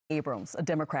Abrams, a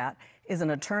Democrat, is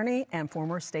an attorney and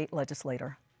former state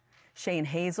legislator. Shane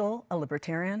Hazel, a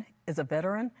Libertarian, is a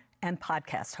veteran and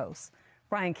podcast host.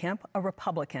 Brian Kemp, a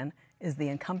Republican, is the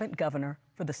incumbent governor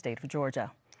for the state of Georgia.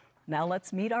 Now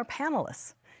let's meet our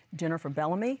panelists. Jennifer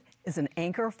Bellamy is an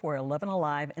anchor for 11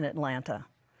 Alive in Atlanta.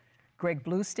 Greg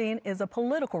Bluestein is a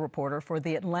political reporter for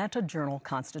the Atlanta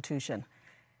Journal-Constitution.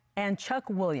 And Chuck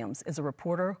Williams is a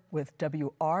reporter with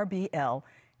WRBL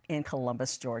in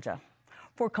Columbus, Georgia.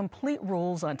 For complete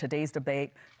rules on today's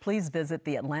debate, please visit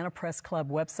the Atlanta Press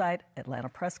Club website,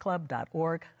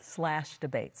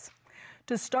 atlantapressclub.org/debates.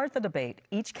 To start the debate,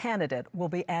 each candidate will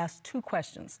be asked 2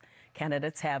 questions.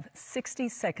 Candidates have 60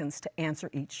 seconds to answer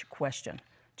each question.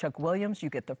 Chuck Williams, you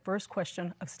get the first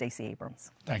question of Stacey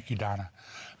Abrams. Thank you, Donna.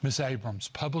 Ms. Abrams,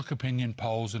 public opinion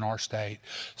polls in our state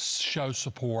show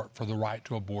support for the right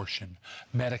to abortion,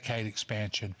 Medicaid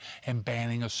expansion, and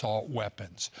banning assault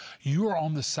weapons. You are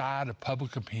on the side of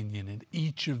public opinion in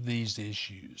each of these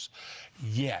issues,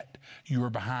 yet you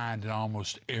are behind in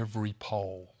almost every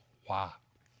poll. Why?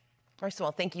 First of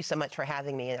all, thank you so much for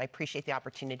having me, and I appreciate the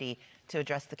opportunity to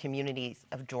address the communities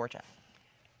of Georgia.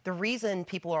 The reason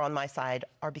people are on my side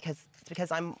are because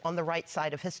I'm on the right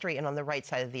side of history and on the right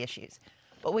side of the issues.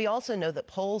 But we also know that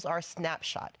polls are a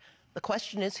snapshot. The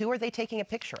question is, who are they taking a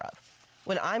picture of?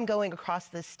 When I'm going across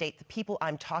this state, the people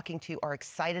I'm talking to are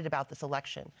excited about this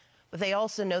election, but they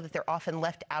also know that they're often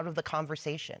left out of the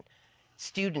conversation.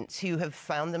 Students who have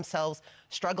found themselves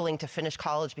struggling to finish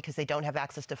college because they don't have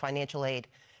access to financial aid.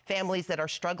 Families that are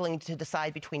struggling to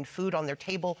decide between food on their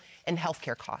table and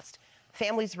healthcare costs.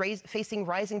 Families facing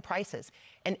rising prices,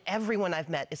 and everyone I've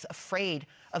met is afraid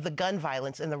of the gun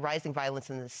violence and the rising violence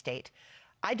in the state.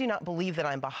 I do not believe that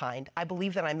I'm behind. I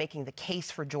believe that I'm making the case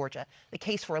for Georgia, the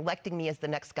case for electing me as the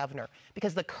next governor,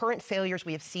 because the current failures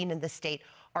we have seen in this state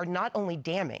are not only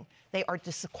damning, they are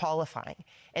disqualifying.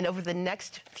 And over the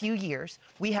next few years,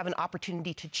 we have an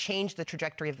opportunity to change the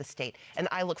trajectory of the state, and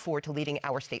I look forward to leading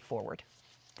our state forward.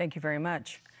 Thank you very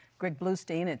much. Greg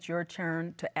Bluestein, it's your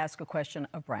turn to ask a question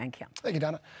of Brian Kemp. Thank you,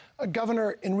 Donna.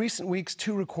 Governor, in recent weeks,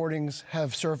 2 recordings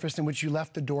have surfaced in which you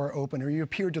left the door open, or you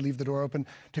appeared to leave the door open,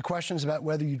 to questions about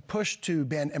whether you'd push to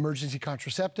ban emergency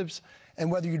contraceptives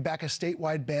and whether you'd back a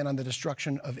statewide ban on the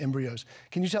destruction of embryos.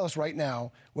 Can you tell us right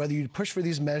now whether you'd push for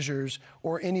these measures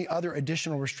or any other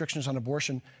additional restrictions on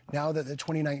abortion now that the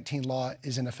 2019 law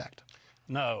is in effect?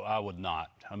 No, I would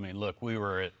not. I mean, look, we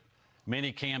were at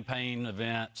many campaign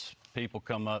events. People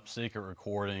come up, secret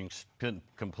recordings, couldn't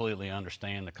completely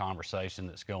understand the conversation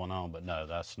that's going on. But no,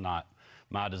 that's not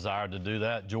my desire to do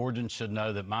that. Georgians should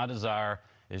know that my desire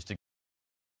is to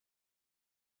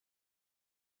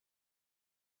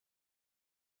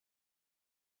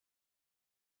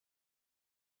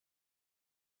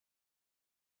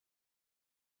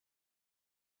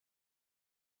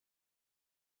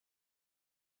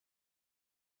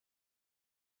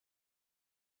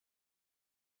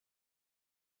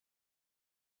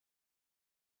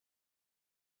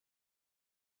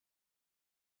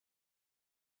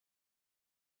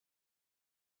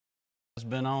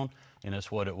been on, and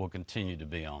it's what it will continue to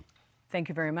be on. Thank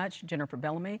you very much. Jennifer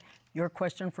Bellamy, your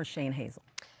question for Shane Hazel.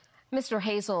 Mr.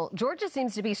 Hazel, Georgia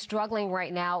seems to be struggling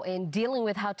right now in dealing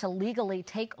with how to legally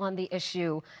take on the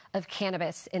issue of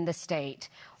cannabis in the state.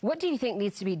 What do you think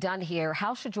needs to be done here?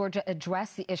 How should Georgia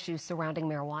address the issues surrounding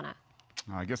marijuana?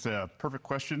 I guess a perfect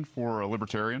question for a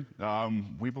libertarian.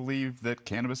 We believe that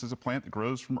cannabis is a plant that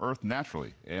grows from earth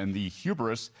naturally, and the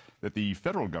hubris that the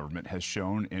federal government has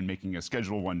shown in making a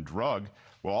Schedule I drug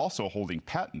while also holding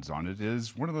patents on it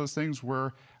is one of those things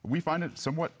where we find it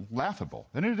somewhat laughable.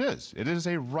 And it is. It is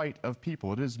a right of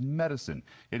people. It is medicine.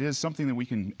 It is something that we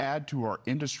can add to our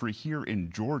industry here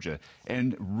in Georgia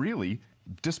and really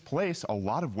displace a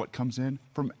lot of what comes in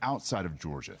from outside of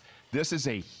Georgia. This is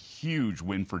a huge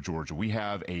win for Georgia. We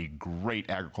have a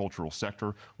great agricultural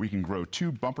sector. We can grow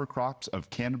 2 bumper crops of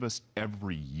cannabis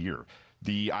every year.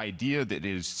 The idea that it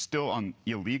is still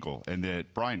illegal and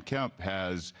that Brian Kemp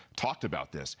has talked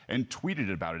about this and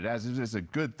tweeted about it as it is a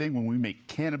good thing when we make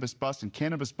cannabis bust and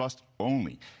cannabis bust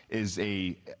only is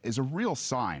a real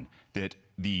sign that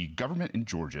the government in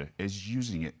Georgia is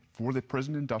using it for the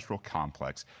prison industrial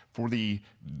complex, for the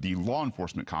law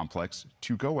enforcement complex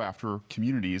to go after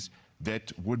communities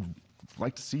that would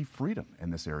like to see freedom in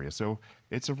this area. So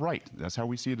it's a right. That's how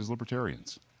we see it as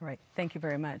libertarians. Right. Thank you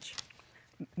very much.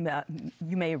 You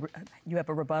have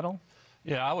a rebuttal?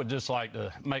 Yeah, I would just like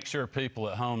to make sure people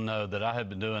at home know that I have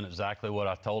been doing exactly what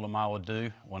I told them I would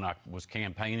do when I was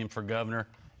campaigning for governor,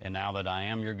 and now that I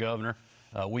am your governor.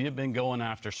 We have been going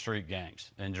after street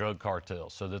gangs and drug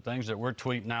cartels. So the things that we're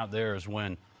tweeting out there is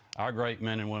when our great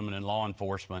men and women in law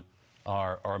enforcement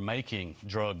are making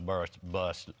drug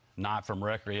busts, not from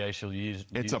recreational users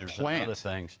It's a plant. and other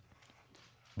things.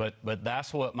 But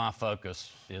that's what my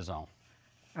focus is on.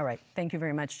 All right. Thank you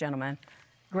very much, gentlemen.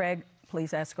 Greg,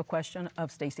 please ask a question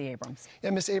of Stacey Abrams. Yeah,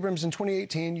 Ms. Abrams, in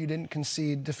 2018, you didn't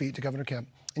concede defeat to Governor Kemp,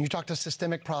 and you talked to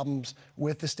systemic problems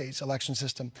with the state's election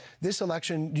system. This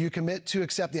election, do you commit to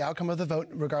accept the outcome of the vote,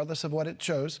 regardless of what it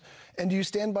shows? And do you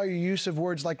stand by your use of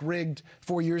words like rigged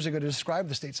 4 years ago to describe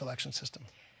the state's election system?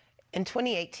 In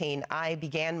 2018, I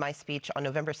began my speech on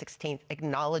November 16th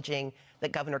acknowledging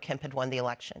that Governor Kemp had won the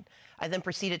election. I then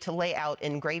proceeded to lay out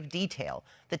in grave detail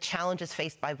the challenges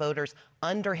faced by voters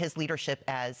under his leadership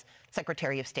as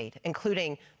Secretary of State,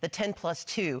 including the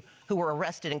 10+2 who were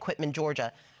arrested in Quitman,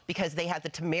 Georgia, because they had the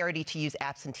temerity to use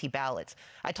absentee ballots.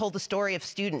 I told the story of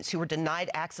students who were denied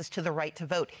access to the right to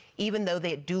vote, even though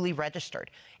they had duly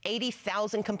registered.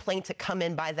 80,000 complaints had come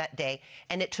in by that day,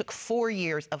 and it took 4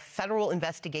 years of federal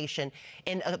investigation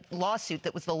in a lawsuit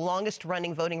that was the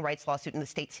longest-running voting rights lawsuit in the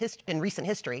state's in recent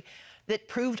history that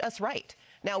proved us right.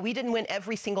 Now, we didn't win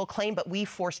every single claim, but we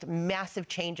forced massive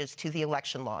changes to the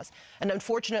election laws. And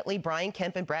unfortunately, Brian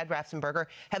Kemp and Brad Raffensperger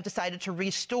have decided to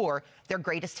restore their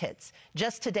greatest hits.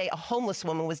 Just today, a homeless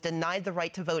woman was denied the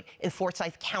right to vote in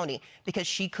Forsyth County because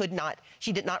she did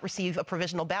not receive a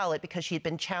provisional ballot because she had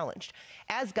been challenged.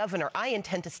 As governor, I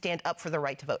intend to stand up for the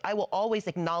right to vote. I will always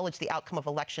acknowledge the outcome of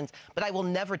elections, but I will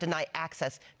never deny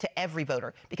access to every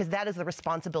voter, because that is the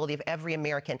responsibility of every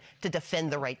American to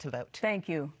defend the right to vote. Thank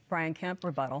you. Brian Kemp,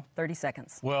 rebuttal, 30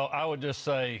 seconds. Well, I would just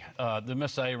say that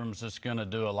Ms. Abrams is going to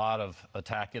do a lot of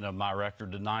attacking of my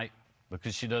record tonight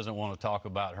because she doesn't want to talk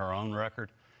about her own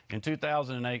record. In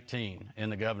 2018, in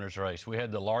the governor's race, we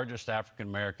had the largest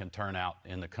African-American turnout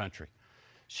in the country.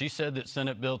 She said that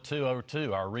Senate Bill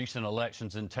 202, our Recent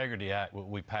Elections Integrity Act, what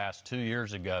we passed 2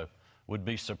 years ago, would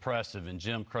be suppressive in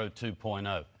Jim Crow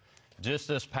 2.0. Just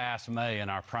this past May in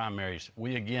our primaries,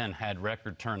 we again had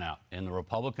record turnout in the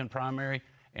Republican primary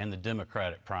and the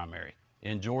Democratic primary.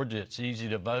 In Georgia, it's easy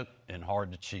to vote and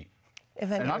hard to cheat.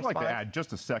 And I'd like to add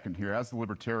just a second here, as the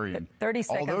Libertarian. 30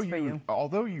 seconds for you.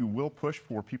 Although you will push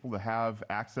for people to have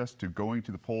access to going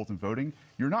to the polls and voting,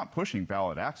 you're not pushing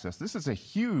ballot access. This is a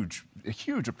huge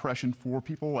oppression for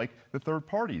people like the third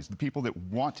parties, the people that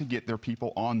want to get their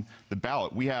people on the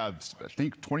ballot. We have, I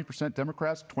think, 20%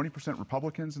 Democrats, 20%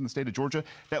 Republicans in the state of Georgia.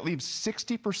 That leaves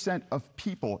 60% of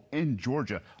people in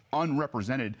Georgia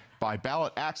unrepresented by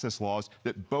ballot access laws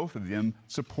that both of them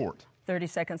support. 30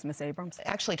 seconds, Ms. Abrams.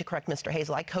 Actually, to correct Mr.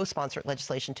 Hazel, I co-sponsored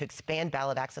legislation to expand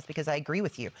ballot access because I agree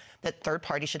with you that third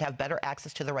parties should have better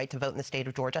access to the right to vote in the state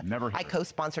of Georgia. I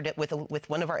co-sponsored it with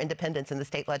one of our independents in the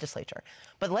state legislature.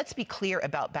 But let's be clear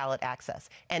about ballot access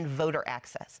and voter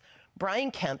access.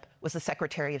 Brian Kemp was the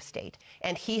Secretary of State,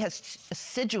 and he has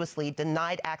assiduously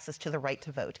denied access to the right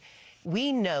to vote.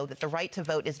 We know that the right to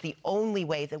vote is the only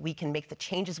way that we can make the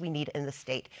changes we need in the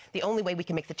state, the only way we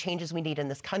can make the changes we need in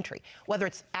this country, whether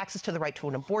it's access to the right to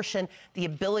an abortion, the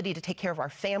ability to take care of our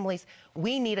families.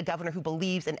 We need a governor who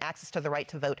believes in access to the right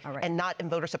to vote and not in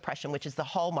voter suppression, which is the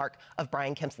hallmark of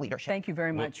Brian Kemp's leadership. Thank you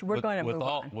very much. We're going to move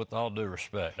on. With all due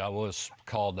respect, I was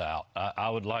called out. I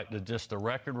would like to just the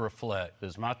record reflect,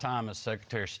 as my time as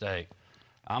Secretary of State,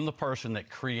 I'm the person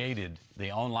that created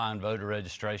the online voter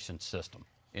registration system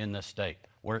in this state,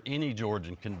 where any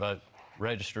Georgian can vote,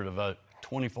 register to vote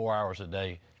 24 hours a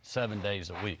day, 7 days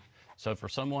a week. So for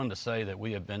someone to say that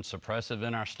we have been suppressive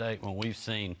in our state when we've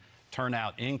seen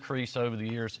turnout increase over the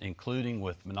years, including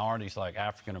with minorities like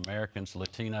African Americans,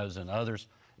 Latinos, and others,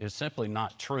 is simply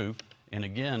not true. And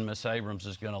again, Ms. Abrams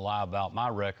is going to lie about my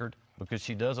record because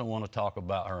she doesn't want to talk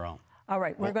about her own. All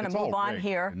right, we're going to move on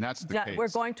here. And that's the case. We're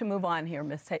going to move on here,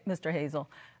 Mr. Hazel.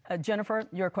 Jennifer,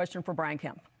 your question for Brian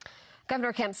Kemp.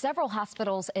 Governor Kemp, several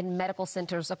hospitals and medical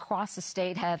centers across the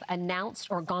state have announced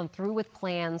or gone through with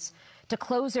plans to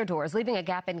close their doors, leaving a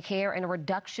gap in care and a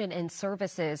reduction in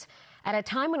services at a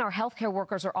time when our healthcare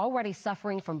workers are already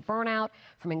suffering from burnout,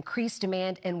 from increased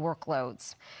demand and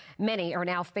workloads. Many are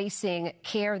now facing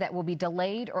care that will be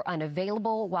delayed or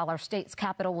unavailable, while our state's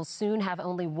capital will soon have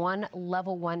only one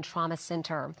level 1 trauma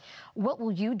center. What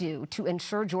will you do to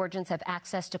ensure Georgians have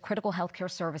access to critical healthcare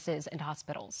services and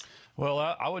hospitals? Well,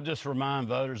 I would just remind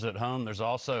voters at home there's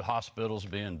also hospitals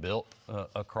being built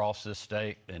across this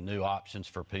state and new options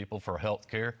for people for health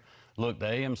care. Look, the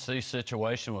AMC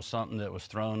situation was something that was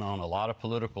thrown on a lot of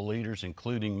political leaders,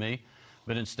 including me.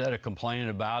 But instead of complaining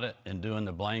about it and doing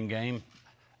the blame game,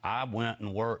 I went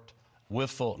and worked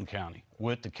with Fulton County,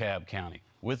 with DeKalb County,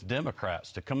 with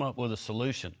Democrats to come up with a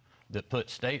solution that put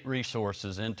state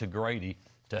resources into Grady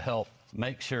to help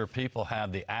make sure people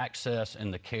have the access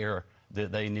and the care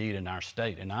that they need in our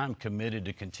state. And I'm committed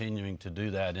to continuing to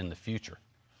do that in the future.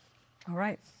 All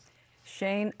right.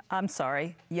 Shane, I'm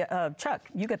sorry. Chuck,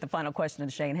 you get the final question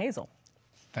to Shane Hazel.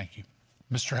 Thank you.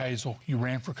 Mr. Hazel, you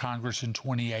ran for Congress in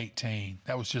 2018.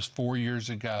 That was just 4 years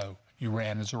ago. You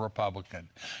ran as a Republican.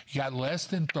 You got less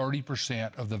than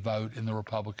 30% of the vote in the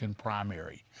Republican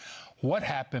primary. What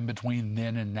happened between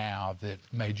then and now that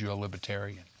made you a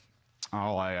libertarian?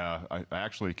 Oh, I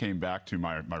actually came back to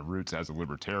my roots as a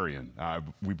libertarian.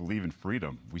 We believe in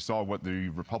freedom. We saw what the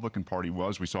Republican Party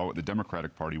was. We saw what the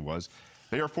Democratic Party was.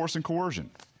 They are force and coercion.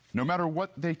 No matter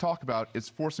what they talk about, it's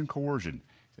force and coercion.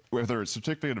 Whether it's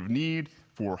certificate of need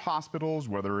for hospitals,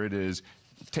 whether it is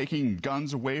taking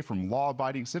guns away from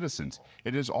law-abiding citizens.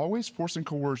 It is always force and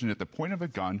coercion at the point of a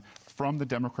gun from the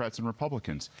Democrats and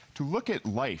Republicans. To look at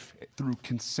life through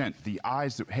consent, the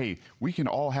eyes that, hey, we can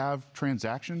all have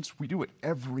transactions. We do it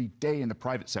every day in the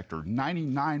private sector.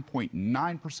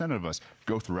 99.9% of us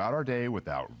go throughout our day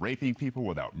without raping people,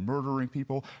 without murdering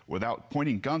people, without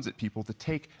pointing guns at people to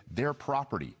take their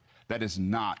property. That is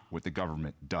not what the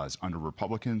government does under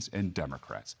Republicans and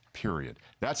Democrats, period.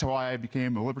 That's how I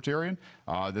became a libertarian.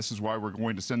 This is why we're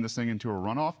going to send this thing into a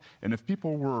runoff. And if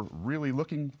people were really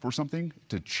looking for something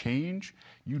to change,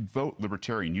 you'd vote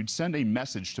libertarian. You'd send a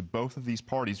message to both of these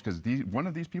parties, because one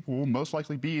of these people will most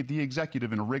likely be the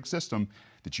executive in a rigged system,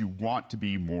 that you want to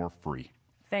be more free.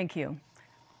 Thank you.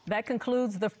 That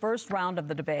concludes the first round of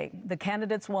the debate. The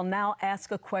candidates will now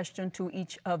ask a question to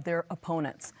each of their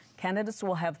opponents. Candidates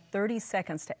will have 30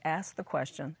 seconds to ask the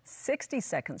question, 60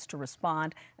 seconds to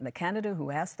respond, and the candidate who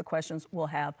asks the questions will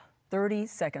have 30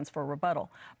 seconds for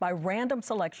rebuttal. By random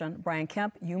selection, Brian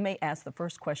Kemp, you may ask the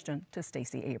first question to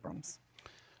Stacey Abrams.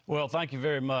 Well, thank you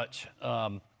very much.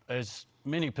 As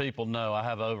many people know, I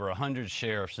have over 100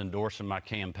 sheriffs endorsing my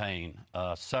campaign,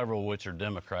 several of which are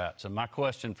Democrats. And my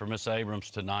question for Ms.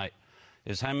 Abrams tonight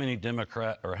is how many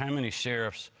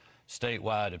sheriffs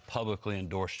statewide have publicly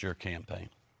endorsed your campaign?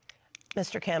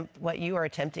 Mr. Kemp, what you are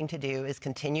attempting to do is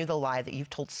continue the lie that you've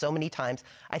told so many times.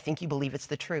 I think you believe it's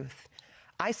the truth.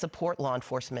 I support law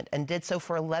enforcement and did so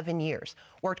for 11 years,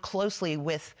 worked closely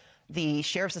with the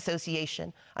Sheriff's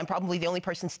Association. I'm probably the only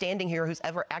person standing here who's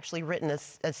ever actually written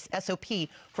a SOP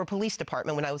for a police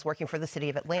department when I was working for the city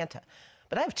of Atlanta.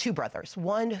 But I have two brothers,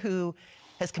 one who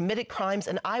has committed crimes,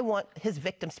 and I want his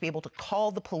victims to be able to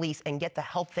call the police and get the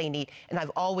help they need, and I've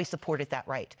always supported that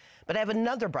right. But I have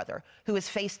another brother who has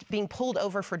faced being pulled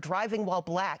over for driving while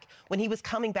black when he was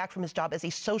coming back from his job as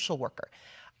a social worker.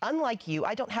 Unlike you,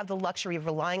 I don't have the luxury of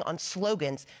relying on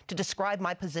slogans to describe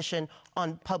my position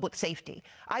on public safety.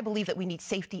 I believe that we need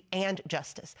safety and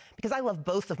justice because I love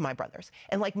both of my brothers.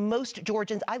 And like most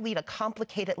Georgians, I lead a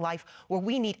complicated life where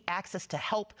we need access to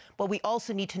help, but we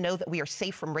also need to know that we are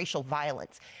safe from racial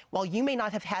violence. While you may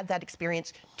not have had that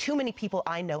experience, too many people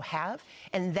I know have,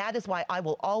 and that is why I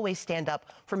will always stand up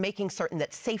for making certain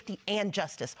that safety and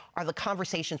justice are the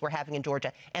conversations we're having in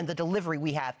Georgia and the delivery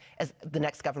we have as the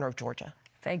next governor of Georgia.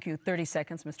 Thank you. 30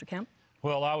 seconds, Mr. Kemp.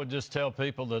 Well, I would just tell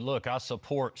people that, look, I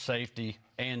support safety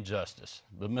and justice,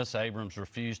 but Ms. Abrams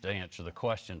refused to answer the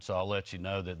question, so I'll let you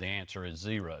know that the answer is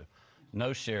 0.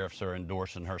 No sheriffs are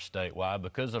endorsing her statewide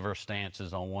because of her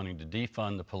stances on wanting to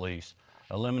defund the police,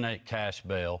 eliminate cash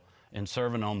bail, and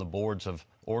serving on the boards of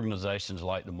organizations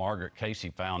like the Margaret Casey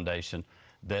Foundation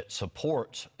that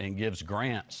supports and gives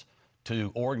grants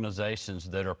to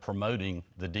organizations that are promoting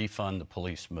the defund the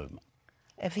police movement.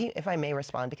 If I may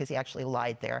respond, because he actually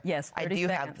lied there. Yes, I do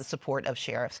have the support of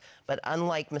sheriffs, but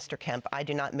unlike Mr. Kemp, I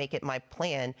do not make it my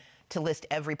plan to list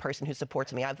every person who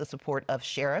supports me. I have the support of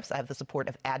sheriffs, I have the support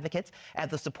of advocates, I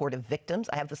have the support of victims,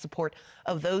 I have the support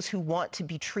of those who want to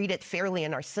be treated fairly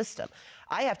in our system.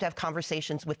 I have to have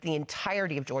conversations with the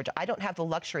entirety of Georgia. I don't have the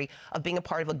luxury of being a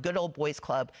part of a good old boys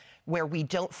club where we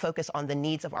don't focus on the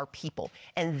needs of our people.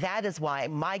 And that is why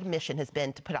my mission has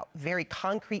been to put out very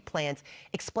concrete plans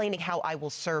explaining how I will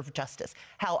serve justice,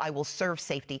 how I will serve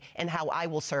safety, and how I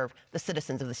will serve the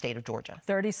citizens of the state of Georgia.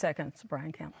 30 seconds,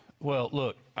 Brian Kemp. Well,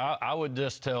 look, I would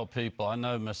just tell people, I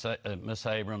know Ms.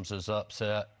 Abrams is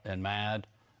upset and mad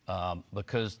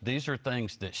because these are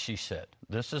things that she said.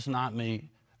 This is not me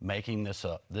making this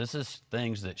up. This is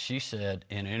things that she said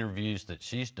in interviews that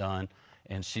she's done,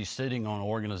 and she's sitting on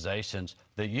organizations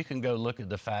that you can go look at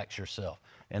the facts yourself.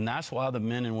 And that's why the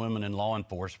men and women in law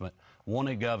enforcement want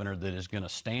a governor that is going to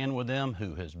stand with them,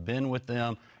 who has been with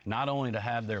them, not only to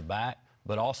have their back,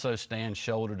 but also stand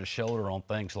shoulder to shoulder on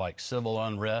things like civil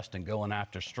unrest and going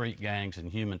after street gangs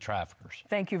and human traffickers.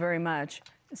 Thank you very much.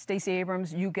 Stacey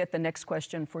Abrams, you get the next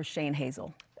question for Shane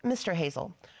Hazel. Mr.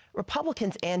 Hazel,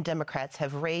 Republicans and Democrats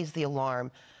have raised the alarm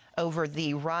over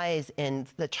the rise in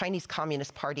the Chinese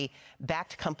Communist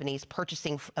Party-backed companies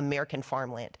purchasing American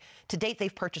farmland. To date,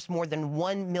 they've purchased more than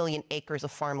 1 million acres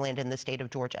of farmland in the state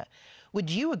of Georgia. Would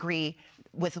you agree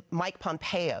with Mike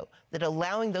Pompeo that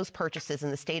allowing those purchases in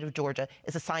the state of Georgia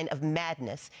is a sign of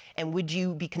madness? And would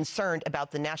you be concerned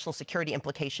about the national security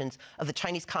implications of the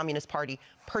Chinese Communist Party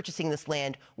purchasing this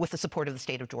land with the support of the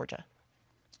state of Georgia?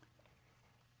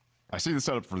 I see the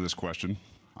setup for this question.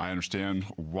 I understand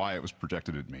why it was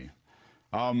projected at me.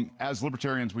 As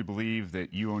libertarians, we believe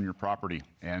that you own your property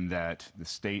and that the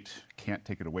state can't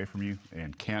take it away from you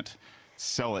and can't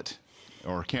sell it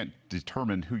or can't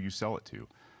determine who you sell it to.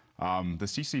 The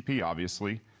CCP,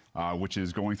 obviously, which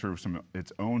is going through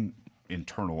its own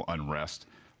internal unrest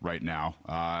right now,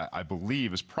 I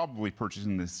believe is probably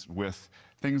purchasing this with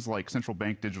things like central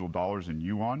bank digital dollars and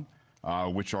yuan,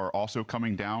 which are also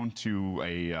coming down to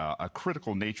a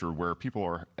critical nature where people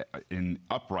are in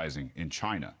uprising in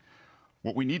China.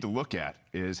 What we need to look at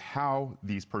is how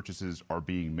these purchases are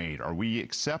being made. Are we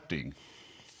accepting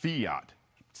fiat,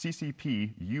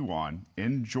 CCP yuan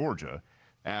in Georgia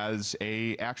as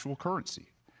an actual currency?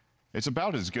 It's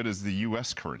about as good as the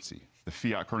U.S. currency, the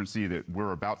fiat currency that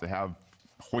we're about to have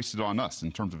hoisted on us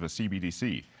in terms of a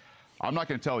CBDC. I'm not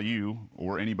going to tell you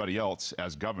or anybody else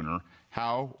as governor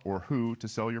how or who to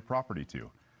sell your property to.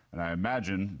 And I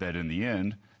imagine that in the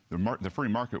end, the free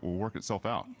market will work itself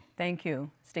out. Thank you.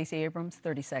 Stacey Abrams,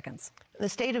 30 seconds. The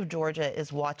state of Georgia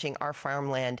is watching our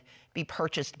farmland be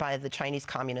purchased by the Chinese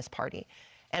Communist Party.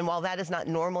 And while that is not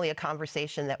normally a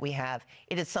conversation that we have,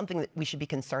 it is something that we should be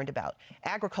concerned about.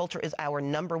 Agriculture is our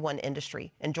 #1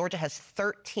 industry, and Georgia has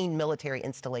 13 military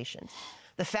installations.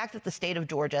 The fact that the state of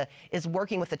Georgia is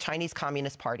working with the Chinese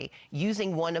Communist Party,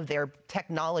 using one of their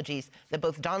technologies that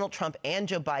both Donald Trump and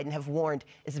Joe Biden have warned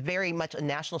is very much a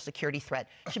national security threat,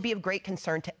 should be of great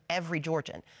concern to every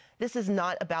Georgian. This is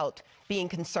not about being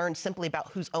concerned simply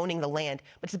about who's owning the land,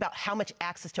 but it's about how much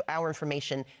access to our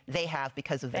information they have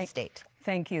because of the state.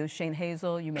 Thank you. Shane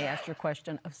Hazel, you may ask your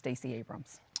question of Stacey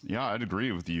Abrams. Yeah, I'd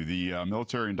agree with you. The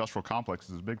military-industrial complex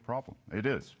is a big problem. It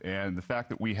is. And the fact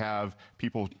that we have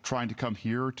people trying to come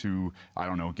here to, I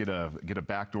don't know, get a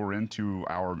backdoor into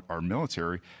our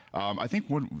military, I think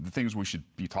one of the things we should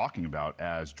be talking about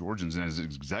as Georgians and as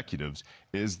executives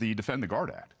is the Defend the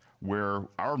Guard Act, where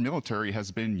our military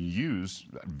has been used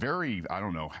very, I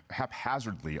don't know,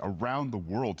 haphazardly around the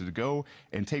world to go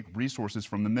and take resources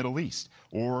from the Middle East,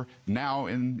 or now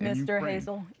in Mr. Ukraine.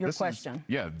 Hazel, your question.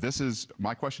 This is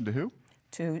my question to who?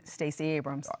 To Stacey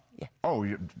Abrams. Oh,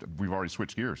 we've already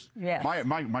switched gears. Yes.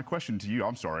 My question to you,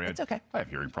 I'm sorry. It's okay. I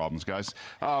have hearing problems, guys.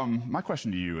 My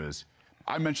question to you is,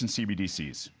 I mentioned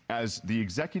CBDCs. As the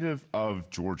executive of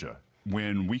Georgia,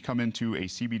 when we come into a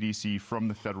CBDC from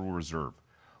the Federal Reserve,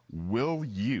 will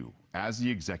you, as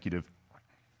the executive,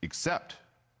 accept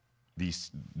this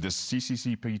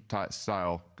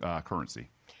CCCP-style currency?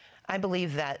 I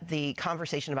believe that the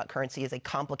conversation about currency is a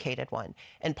complicated one.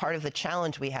 And part of the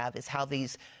challenge we have is how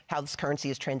this currency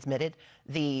is transmitted,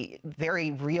 the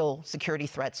very real security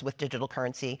threats with digital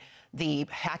currency, the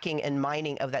hacking and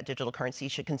mining of that digital currency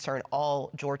should concern all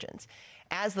Georgians.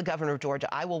 As the governor of Georgia,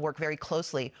 I will work very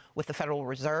closely with the Federal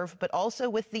Reserve, but also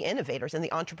with the innovators and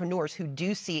the entrepreneurs who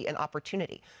do see an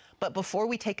opportunity. But before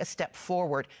we take a step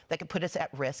forward that could put us at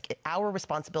risk, our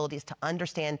responsibility is to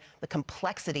understand the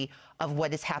complexity of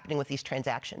what is happening with these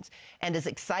transactions. And as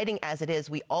exciting as it is,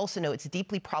 we also know it's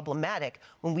deeply problematic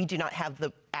when we do not have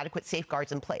the adequate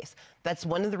safeguards in place. That's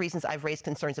one of the reasons I've raised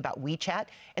concerns about WeChat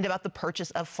and about the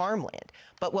purchase of farmland.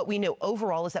 But what we know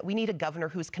overall is that we need a governor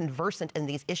who's conversant in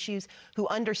these issues, who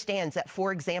understands that,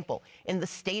 for example, in the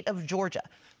state of Georgia,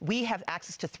 we have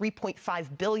access to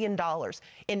 $3.5 billion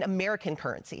in American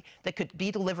currency that could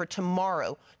be delivered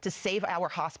tomorrow to save our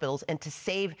hospitals and to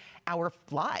save our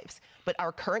lives. But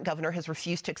our current governor has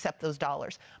refused to accept those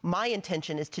dollars. My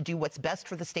intention is to do what's best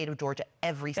for the state of Georgia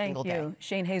every single day. Thank you.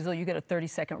 Shane Hazel, you get a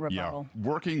 30-second rebuttal. Yeah,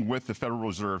 working with the Federal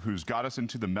Reserve, who's got us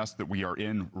into the mess that we are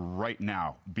in right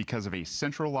now because of a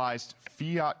centralized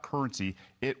fiat currency,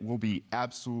 it will be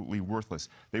absolutely worthless.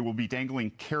 They will be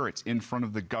dangling carrots in front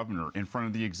of the governor, in front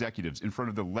of the executives, in front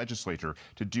of the legislature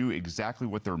to do exactly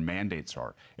what their mandates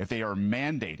are. If they are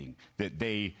mandating that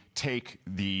they take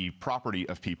the property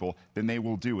of people, then they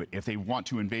will do it. If they want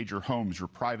to invade your homes, your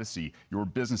privacy, your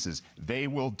businesses, they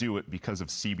will do it because of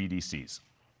CBDCs.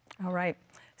 All right.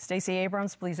 Stacey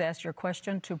Abrams, please ask your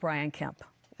question to Brian Kemp.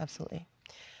 Absolutely.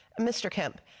 Mr.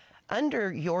 Kemp,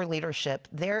 under your leadership,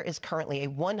 there is currently a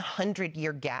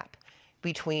 100-year gap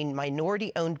between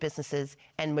minority-owned businesses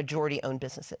and majority-owned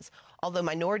businesses. Although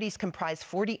minorities comprise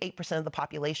 48% of the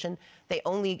population, they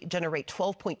only generate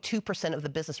 12.2% of the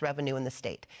business revenue in the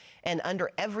state. And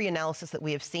under every analysis that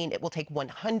we have seen, it will take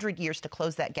 100 years to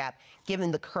close that gap,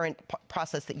 given the current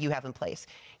process that you have in place.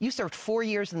 You served 4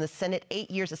 years in the Senate, 8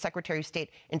 years as Secretary of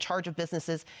State in charge of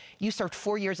businesses. You served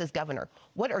 4 years as governor.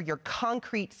 What are your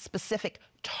concrete, specific,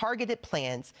 targeted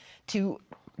plans to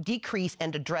decrease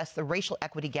and address the racial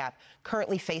equity gap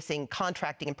currently facing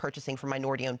contracting and purchasing for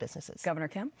minority-owned businesses? Governor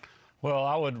Kemp? Well,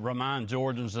 I would remind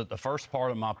Georgians that the first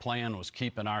part of my plan was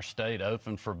keeping our state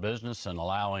open for business and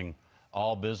allowing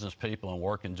all business people and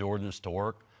working Georgians to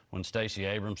work when Stacey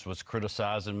Abrams was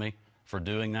criticizing me for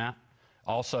doing that.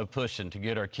 Also pushing to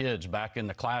get our kids back in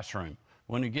the classroom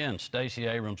when, again, Stacey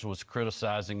Abrams was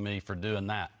criticizing me for doing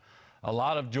that. A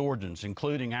lot of Georgians,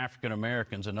 including African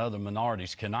Americans and other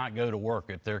minorities, cannot go to work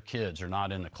if their kids are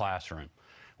not in the classroom.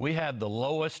 We had the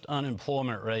lowest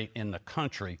unemployment rate in the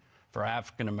country for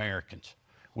African Americans.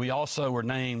 We also were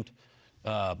named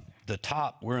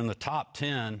we're in the top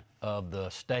 10 of the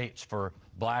states for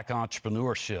black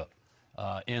entrepreneurship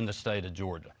in the state of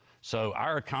Georgia. So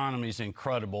our economy is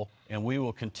incredible, and we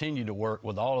will continue to work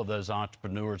with all of those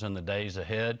entrepreneurs in the days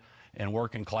ahead and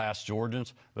working class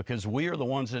Georgians, because we are the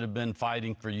ones that have been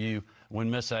fighting for you when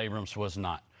Miss Abrams was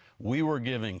not. We were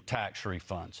giving tax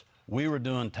refunds. We were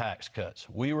doing tax cuts.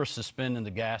 We were suspending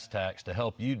the gas tax to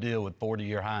help you deal with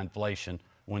 40-year high inflation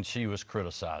when she was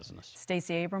criticizing us.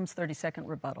 Stacey Abrams, 30-second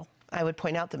rebuttal. I would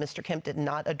point out that Mr. Kemp did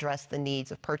not address the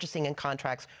needs of purchasing and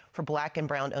contracts for black and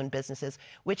brown-owned businesses,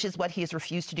 which is what he has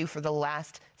refused to do for the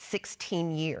last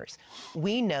 16 years.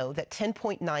 We know that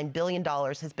 $10.9 billion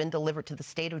has been delivered to the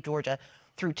state of Georgia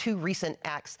through 2 recent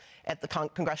acts at the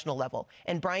congressional level.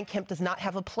 And Brian Kemp does not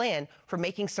have a plan for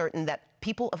making certain that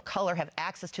people of color have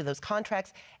access to those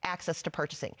contracts, access to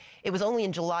purchasing. It was only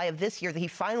in July of this year that he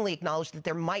finally acknowledged that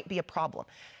there might be a problem.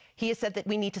 He has said that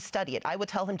we need to study it. I would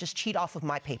tell him, just cheat off of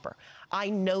my paper. I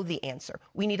know the answer.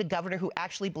 We need a governor who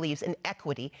actually believes in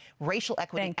equity, racial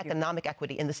equity, economic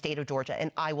equity in the state of Georgia,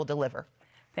 and I will deliver.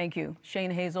 Thank you.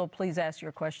 Shane Hazel, please ask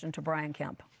your question to Brian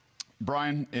Kemp.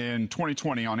 Brian, in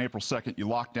 2020, on April 2nd, you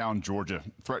locked down Georgia,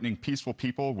 threatening peaceful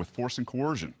people with force and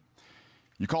coercion.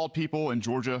 You called people in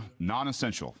Georgia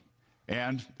non-essential,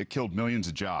 and it killed millions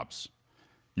of jobs.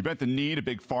 You bent the knee to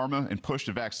big pharma and pushed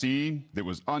a vaccine that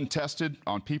was untested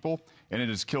on people, and it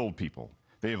has killed people.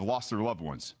 They have lost their loved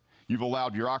ones. You've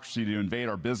allowed bureaucracy to invade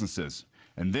our businesses,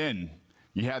 and then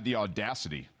you had the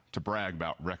audacity to brag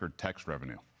about record tax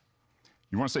revenue.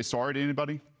 You want to say sorry to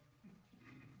anybody?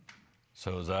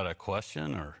 So is that a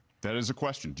question, or? That is a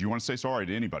question. Do you want to say sorry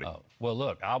to anybody? Well,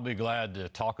 look, I'll be glad to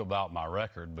talk about my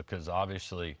record, because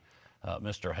obviously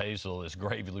Mr. Hazel is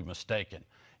gravely mistaken.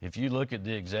 If you look at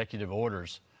the executive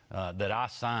orders that I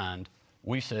signed,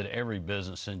 we said every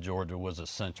business in Georgia was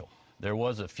essential. There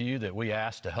was a few that we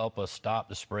asked to help us stop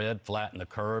the spread, flatten the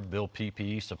curve, build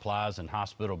PPE supplies and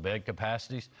hospital bed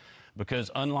capacities, because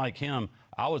unlike him,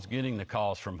 I was getting the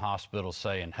calls from hospitals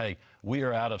saying, hey, we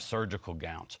are out of surgical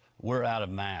gowns. We're out of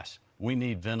masks. We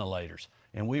need ventilators.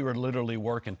 And we were literally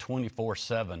working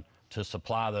 24/7 to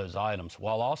supply those items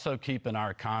while also keeping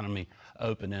our economy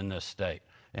open in this state.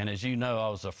 And as you know, I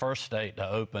was the first state to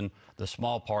open the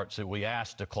small parts that we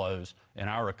asked to close, and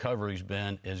our recovery's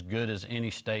been as good as any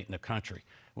state in the country.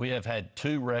 We have had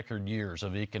 2 record years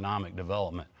of economic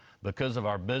development because of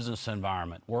our business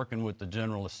environment, working with the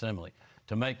General Assembly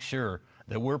to make sure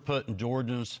that we're putting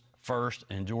Georgians first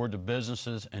and Georgia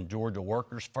businesses and Georgia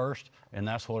workers first, and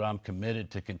that's what I'm committed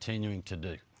to continuing to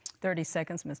do. 30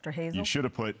 seconds, Mr. Hazel. You should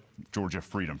have put Georgia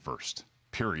freedom first,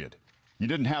 period. You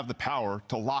didn't have the power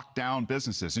to lock down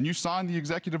businesses, and you signed the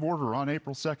executive order on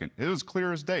April 2nd. It was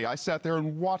clear as day. I sat there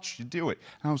and watched you do it,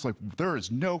 and I was like, there is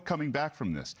no coming back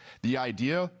from this. The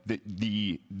idea that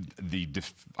the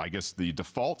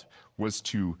default was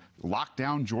to lock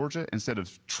down Georgia instead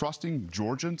of trusting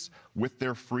Georgians with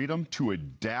their freedom to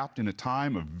adapt in a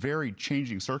time of very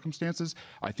changing circumstances,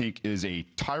 I think is a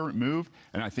tyrant move,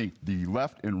 and I think the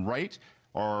left and right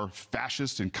are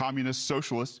fascist and communist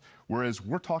socialists, whereas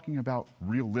we're talking about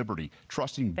real liberty,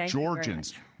 trusting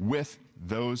Georgians with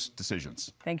those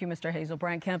decisions. Thank you, Mr. Hazel.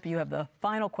 Brian Kemp, you have the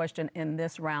final question in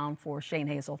this round for Shane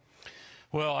Hazel.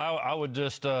 Well, I would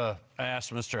just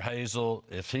ask Mr. Hazel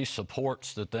if he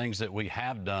supports the things that we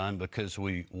have done, because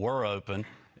we were open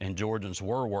and Georgians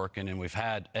were working and we've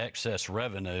had excess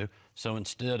revenue. So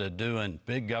instead of doing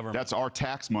big government... That's our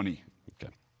tax money.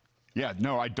 Okay. Yeah,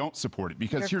 no, I don't support it,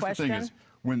 because here's the thing is,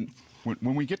 when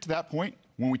we get to that point,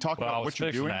 when we talk about what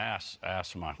you're doing...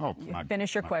 ask my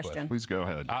Finish your question. Please go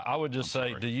ahead. I would just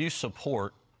say, do you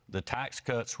support the tax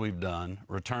cuts we've done,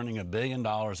 returning $1 billion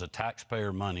of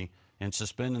taxpayer money and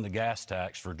suspending the gas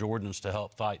tax for Georgians to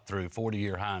help fight through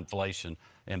 40-year high inflation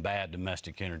and bad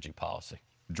domestic energy policy.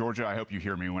 Georgia, I hope you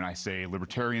hear me when I say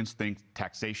libertarians think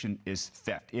taxation is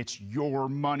theft. It's your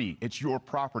money. It's your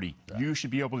property. Right. You should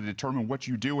be able to determine what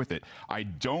you do with it. I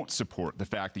don't support the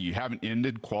fact that you haven't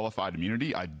ended qualified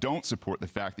immunity. I don't support the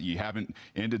fact that you haven't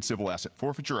ended civil asset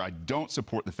forfeiture. I don't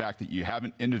support the fact that you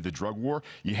haven't ended the drug war.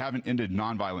 You haven't ended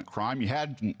nonviolent crime. You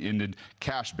haven't ended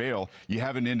cash bail. You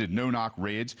haven't ended no-knock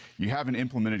raids. You haven't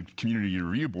implemented community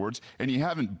review boards. And you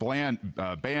haven't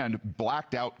banned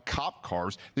blacked-out cop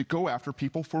cars that go after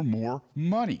people for more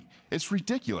money. It's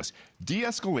ridiculous.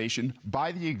 De-escalation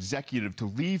by the executive to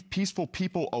leave peaceful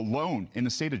people alone in the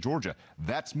state of Georgia.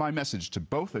 That's my message to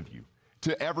both of you,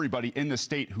 to everybody in the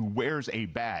state who wears a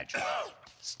badge.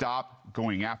 Stop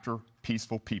going after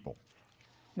peaceful people.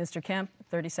 Mr. Kemp,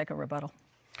 30-second rebuttal.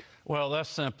 Well, that's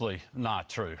simply not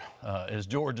true. As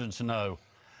Georgians know,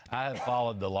 I have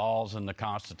followed the laws and the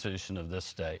Constitution of this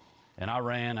state. And I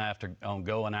ran on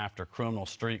going after criminal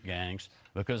street gangs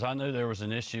because I knew there was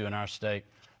an issue in our state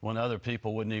when other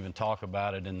people wouldn't even talk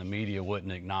about it and the media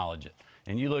wouldn't acknowledge it.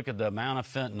 And you look at the amount of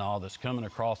fentanyl that's coming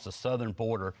across the southern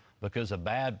border because of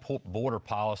bad border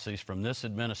policies from this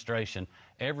administration.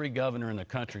 Every governor in the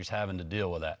country is having to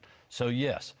deal with that. So,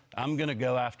 yes, I'm going to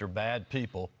go after bad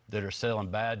people that are selling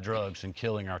bad drugs and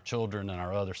killing our children and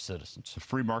our other citizens. The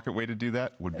free market way to do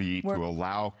that would be to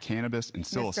allow cannabis and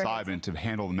psilocybin to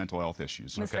handle the mental health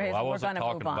issues. Okay, well, I wasn't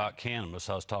talking about cannabis.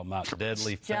 I was talking about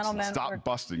deadly fentanyl. Stop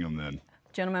busting them then.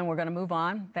 Gentlemen, we're going to move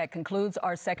on. That concludes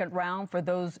our second round. For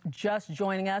those just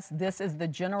joining us, this is the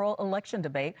general election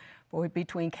debate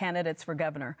between candidates for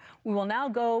governor. We will now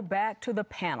go back to the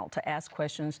panel to ask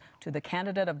questions to the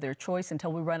candidate of their choice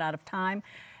until we run out of time.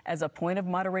 As a point of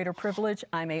moderator privilege,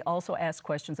 I may also ask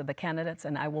questions of the candidates,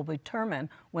 and I will determine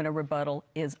when a rebuttal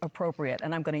is appropriate.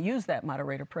 And I'm going to use that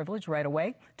moderator privilege right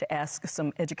away to ask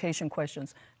some education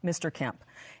questions. Mr. Kemp,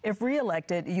 if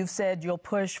reelected, you've said you'll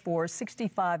push for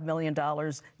 $65 million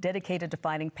dedicated to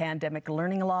fighting pandemic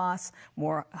learning loss,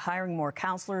 hiring more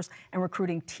counselors, and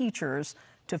recruiting teachers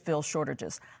to fill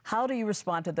shortages. How do you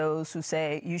respond to those who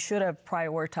say you should have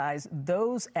prioritized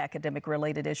those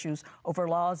academic-related issues over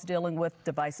laws dealing with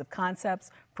divisive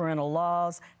concepts, parental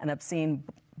laws, and obscene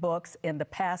books in the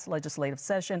past legislative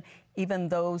session? Even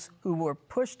those who were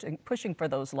pushing for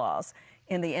those laws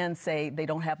in the end say they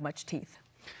don't have much teeth.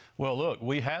 Well, look,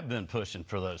 we have been pushing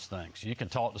for those things. You can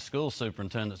talk to school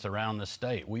superintendents around the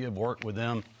state. We have worked with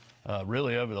them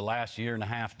really over the last year and a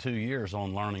half, 2 years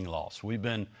on learning loss. We've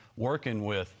been working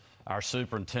with our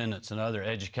superintendents and other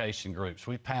education groups.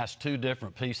 We've passed 2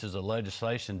 different pieces of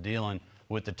legislation dealing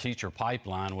with the teacher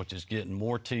pipeline, which is getting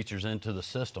more teachers into the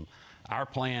system. Our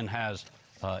plan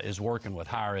is working with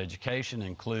higher education,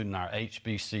 including our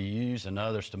HBCUs and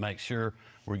others, to make sure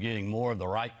we're getting more of the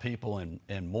right people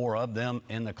and more of them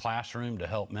in the classroom to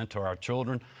help mentor our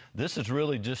children. This is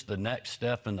really just the next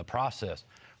step in the process.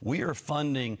 We are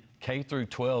funding K through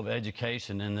 12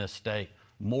 education in this state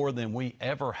more than we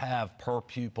ever have per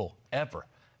pupil, ever.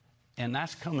 And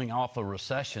that's coming off a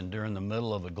recession during the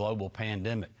middle of a global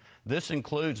pandemic. This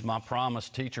includes my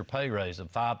promised teacher pay raise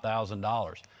of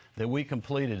 $5,000 that we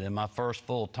completed in my first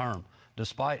full term,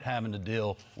 despite having to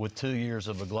deal with 2 years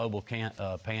of a global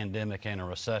pandemic and a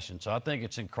recession. So I think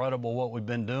it's incredible what we've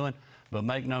been doing, but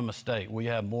make no mistake, we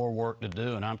have more work to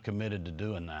do, and I'm committed to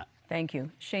doing that. Thank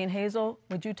you. Shane Hazel,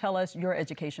 would you tell us your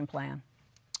education plan?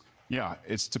 Yeah,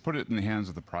 it's to put it in the hands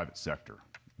of the private sector.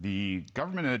 The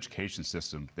government education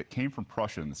system that came from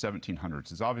Prussia in the 1700s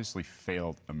has obviously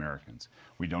failed Americans.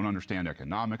 We don't understand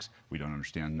economics. We don't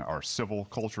understand our civil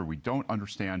culture. We don't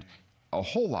understand a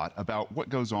whole lot about what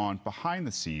goes on behind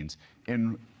the scenes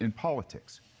in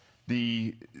politics.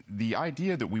 The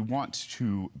idea that we want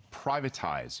to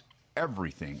privatize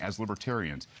everything as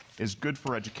libertarians is good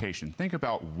for education. Think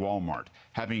about Walmart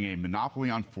having a monopoly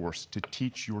on force to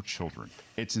teach your children.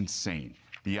 It's insane.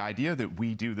 The idea that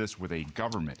we do this with a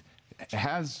government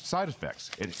has side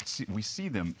effects. We see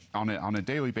them on a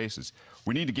daily basis.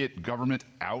 We need to get government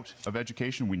out of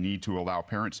education. We need to allow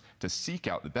parents to seek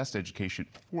out the best education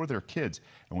for their kids.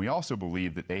 And we also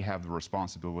believe that they have the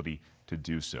responsibility to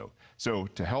do so. So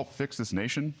to help fix this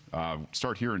nation,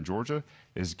 start here in Georgia,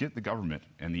 is get the government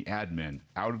and the admin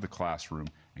out of the classroom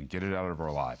and get it out of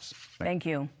our lives. Thank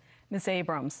you. Ms.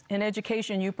 Abrams, in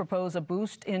education, you propose a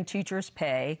boost in teachers'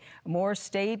 pay, more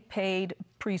state-paid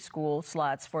preschool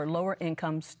slots for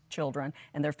lower-income children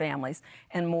and their families,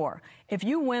 and more. If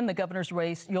you win the governor's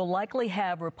race, you'll likely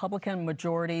have Republican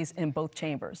majorities in both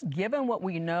chambers. Given what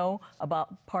we know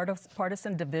about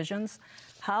partisan divisions,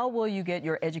 how will you get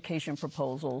your education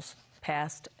proposals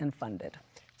passed and funded?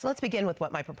 So let's begin with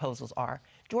what my proposals are.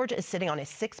 Georgia is sitting on a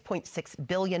 $6.6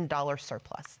 billion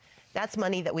surplus. That's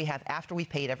money that we have after we've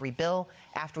paid every bill,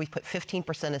 after we've put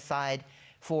 15% aside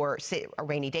for a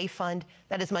rainy day fund.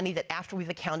 That is money that after we've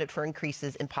accounted for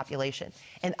increases in population.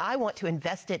 And I want to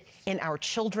invest it in our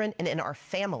children and in our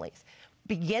families,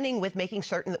 beginning with making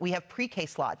certain that we have pre-K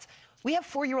slots. We have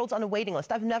 4-year-olds on a waiting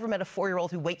list. I've never met a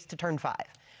 4-year-old who waits to turn 5.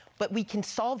 But we can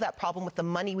solve that problem with the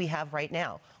money we have right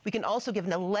now. We can also give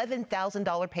an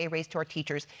 $11,000 pay raise to our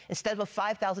teachers instead of a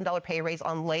 $5,000 pay raise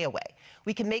on layaway.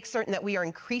 We can make certain that we are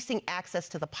increasing access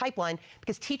to the pipeline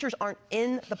because teachers aren't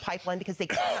in the pipeline because they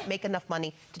can't make enough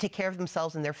money to take care of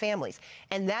themselves and their families.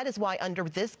 And that is why under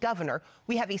this governor,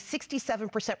 we have a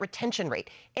 67% retention rate.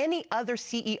 Any other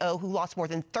CEO who lost more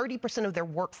than 30% of their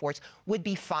workforce would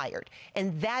be fired.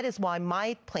 And that is why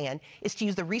my plan is to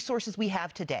use the resources we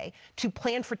have today to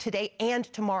plan for today and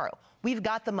tomorrow. We've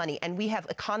got the money, and we have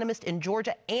economists in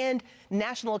Georgia and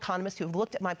national economists who have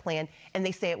looked at my plan, and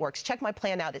they say it works. Check my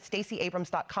plan out at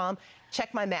StaceyAbrams.com.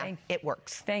 Check my math. It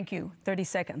works. Thank you. 30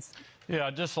 seconds. Yeah,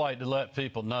 I'd just like to let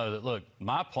people know that, look,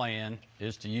 my plan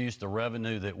is to use the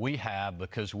revenue that we have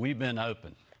because we've been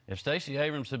open. If Stacey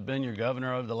Abrams had been your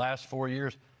governor over the last 4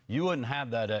 years, you wouldn't have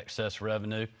that excess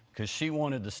revenue because she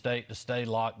wanted the state to stay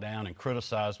locked down and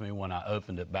criticize me when I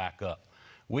opened it back up.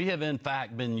 We have, in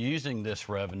fact, been using this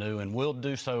revenue, and will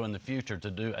do so in the future, to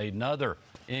do another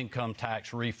income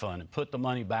tax refund and put the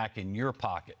money back in your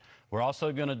pocket. We're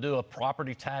also going to do a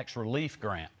property tax relief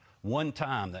grant, one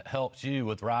time, that helps you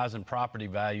with rising property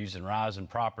values and rising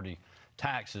property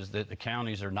taxes that the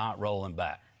counties are not rolling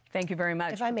back. Thank you very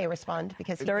much. If I may respond,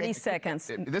 because 30 seconds.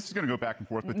 This is going to go back and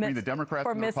forth between the Democrats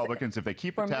and the Republicans. If they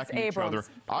keep attacking each other,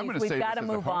 I'm going to say we've got to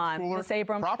move on. Ms.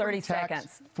 Abrams, 30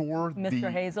 seconds. For Mr.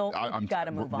 Hazel, we've got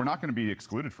to move on. We're not going to be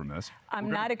excluded from this.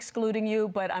 I'm not excluding you,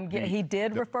 but he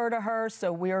did refer to her,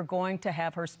 so we are going to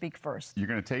have her speak first. You're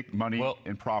going to take money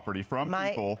and property from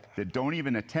people that don't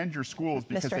even attend your schools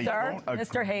because they don't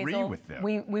agree with them.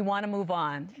 We want to move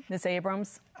on. Ms.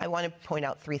 Abrams? I want to point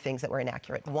out 3 things that were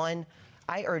inaccurate. One,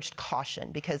 I urged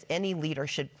caution because any leader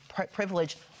should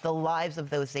privilege the lives of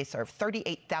those they serve.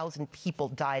 38,000 people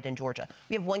died in Georgia.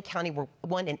 We have one county where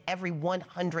 1 in every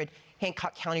 100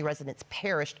 Hancock County residents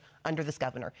perished under this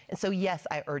governor. And so, yes,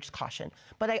 I urged caution.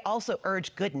 But I also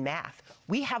urged good math.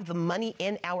 We have the money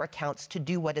in our accounts to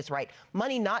do what is right.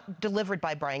 Money not delivered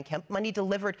by Brian Kemp, money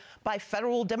delivered by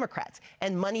federal Democrats,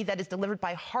 and money that is delivered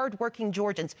by hardworking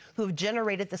Georgians who have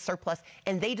generated the surplus,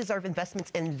 and they deserve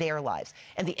investments in their lives.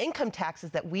 And the income taxes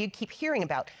that we keep hearing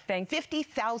about,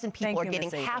 50,000 people are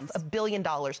getting $500 million.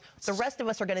 The rest of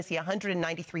us are going to see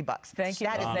 $193. Thank you.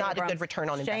 That is not a good return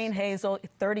on investment. Shane Hazel,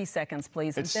 30 seconds,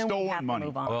 please. It's and then stolen we have money. To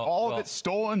move on. All of it's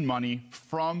stolen money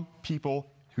from people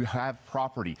who have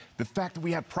property. The fact that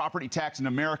we have property tax in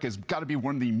America has got to be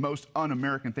one of the most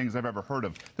un-American things I've ever heard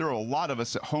of. There are a lot of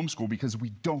us at homeschool because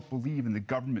we don't believe in the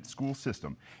government school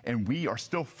system, and we are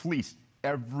still fleeced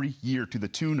every year to the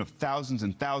tune of thousands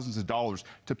and thousands of dollars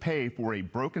to pay for a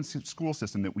broken school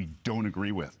system that we don't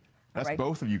agree with. That's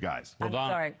both of you guys. Well,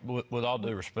 Don, with all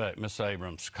due respect, Ms.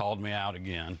 Abrams called me out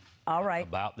again. All right.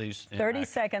 About these 30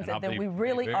 seconds, and then we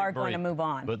really are going to move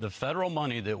on. But the federal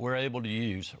money that we're able to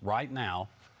use right now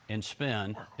and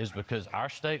spend is because our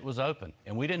state was open,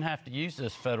 and we didn't have to use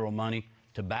this federal money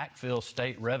to backfill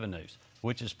state revenues,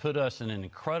 which has put us in an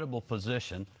incredible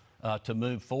position to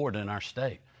move forward in our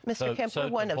state. Mr. Kemp, we're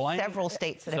one of several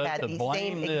states that have had the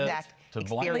same exact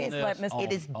experience.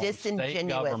 It is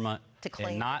disingenuous to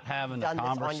claim not having a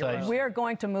conversation. We're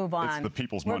going to move on. It's the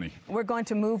people's money. We're going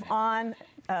to move on,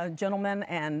 gentlemen,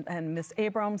 and Ms.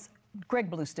 Abrams.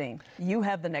 Greg Bluestein, you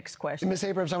have the next question. Ms.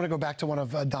 Abrams, I want to go back to one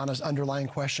of Donna's underlying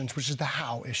questions, which is the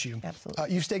how issue.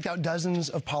 Absolutely. You've staked out dozens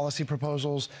of policy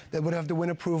proposals that would have to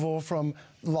win approval from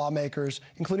lawmakers,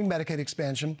 including Medicaid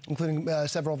expansion, including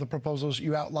several of the proposals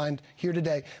you outlined here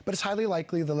today. But it's highly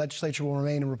likely the legislature will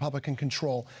remain in Republican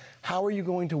control. How are you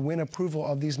going to win approval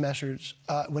of these measures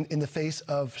when in the face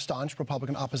of staunch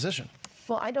Republican opposition?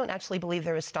 Well, I don't actually believe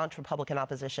there is staunch Republican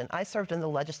opposition. I served in the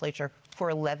legislature for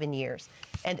 11 years,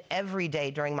 and every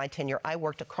day during my tenure, I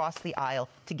worked across the aisle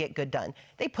to get good done.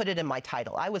 They put it in my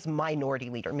title. I was minority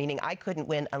leader, meaning I couldn't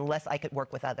win unless I could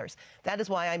work with others. That is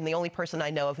why I'm the only person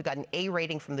I know of who got an A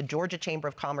rating from the Georgia Chamber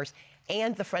of Commerce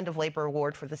and the Friend of Labor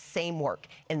Award for the same work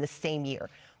in the same year.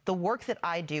 The work that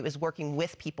I do is working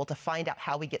with people to find out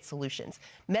how we get solutions.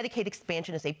 Medicaid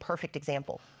expansion is a perfect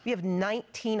example. We have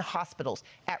 19 hospitals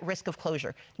at risk of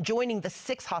closure, joining the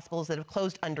 6 hospitals that have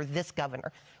closed under this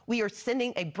governor. We are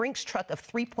sending a Brinks truck of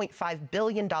 $3.5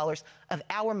 billion of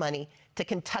our money to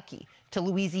Kentucky, to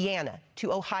Louisiana,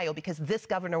 to Ohio, because this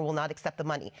governor will not accept the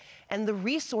money. And the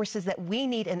resources that we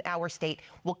need in our state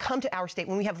will come to our state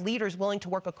when we have leaders willing to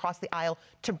work across the aisle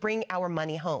to bring our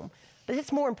money home. But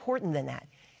it's more important than that.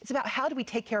 It's about how do we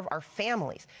take care of our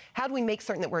families? How do we make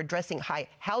certain that we're addressing high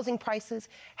housing prices?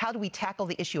 How do we tackle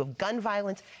the issue of gun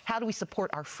violence? How do we support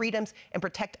our freedoms and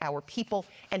protect our people?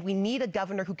 And we need a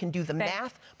governor who can do the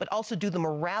math, but also do the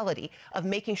morality of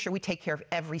making sure we take care of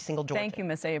every single Georgian. Thank you,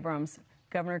 Ms. Abrams.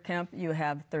 Governor Kemp, you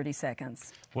have 30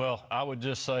 seconds. Well, I would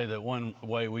just say that one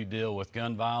way we deal with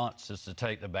gun violence is to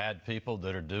take the bad people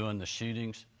that are doing the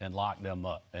shootings and lock them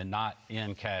up and not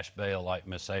in cash bail like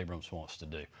Ms. Abrams wants to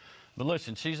do. But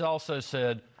listen, she's also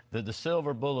said that the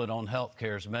silver bullet on health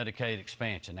care is Medicaid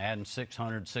expansion, adding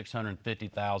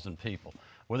 650,000 people.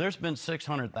 Well, there's been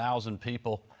 600,000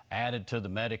 people added to the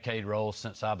Medicaid rolls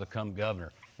since I've become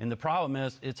governor. And the problem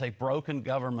is it's a broken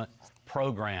government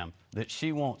program that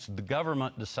she wants the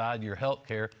government decide your health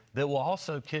care that will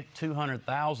also kick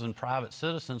 200,000 private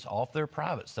citizens off their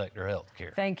private sector health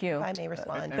care. Thank you. If I may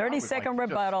respond. 30-second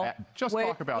rebuttal. Just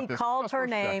talk about this. He called just her for a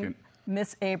name. second.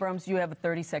 Ms. Abrams, you have a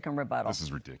 30-second rebuttal. This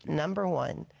is ridiculous. Number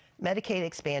one, Medicaid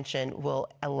expansion will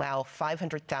allow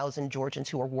 500,000 Georgians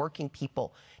who are working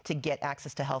people to get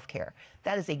access to health care.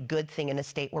 That is a good thing in a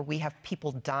state where we have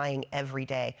people dying every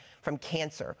day from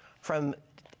cancer, from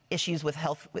issues with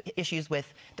health, issues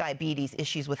with diabetes,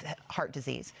 issues with heart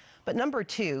disease. But number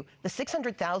two, the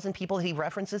 600,000 people that he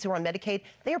references who are on Medicaid,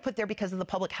 they are put there because of the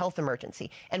public health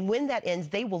emergency. And when that ends,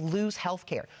 they will lose health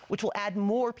care, which will add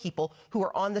more people who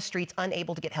are on the streets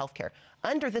unable to get health care.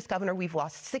 Under this governor, we've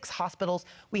lost 6 hospitals.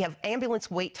 We have ambulance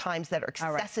wait times that are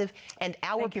excessive, and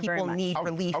our people need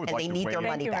relief, and they need their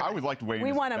money back. I would like to weigh in.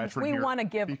 We want to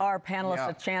give our panelists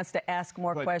a chance to ask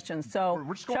more questions. So,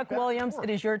 Chuck Williams, it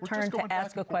is your turn to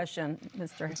ask a question,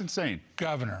 Mr. It's insane.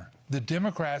 Governor, the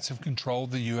Democrats have controlled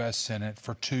the U.S. Senate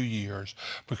for 2 years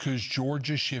because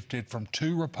Georgia shifted from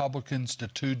 2 Republicans to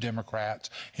 2 Democrats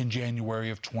in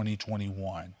January of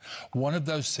 2021. One of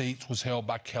those seats was held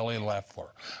by Kelly Loeffler,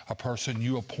 a person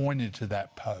you appointed to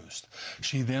that post.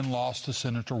 She then lost to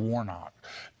Senator Warnock.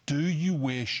 Do you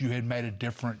wish you had made a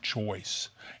different choice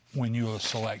when you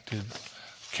selected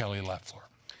Kelly Loeffler?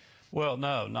 Well,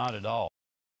 no, not at all.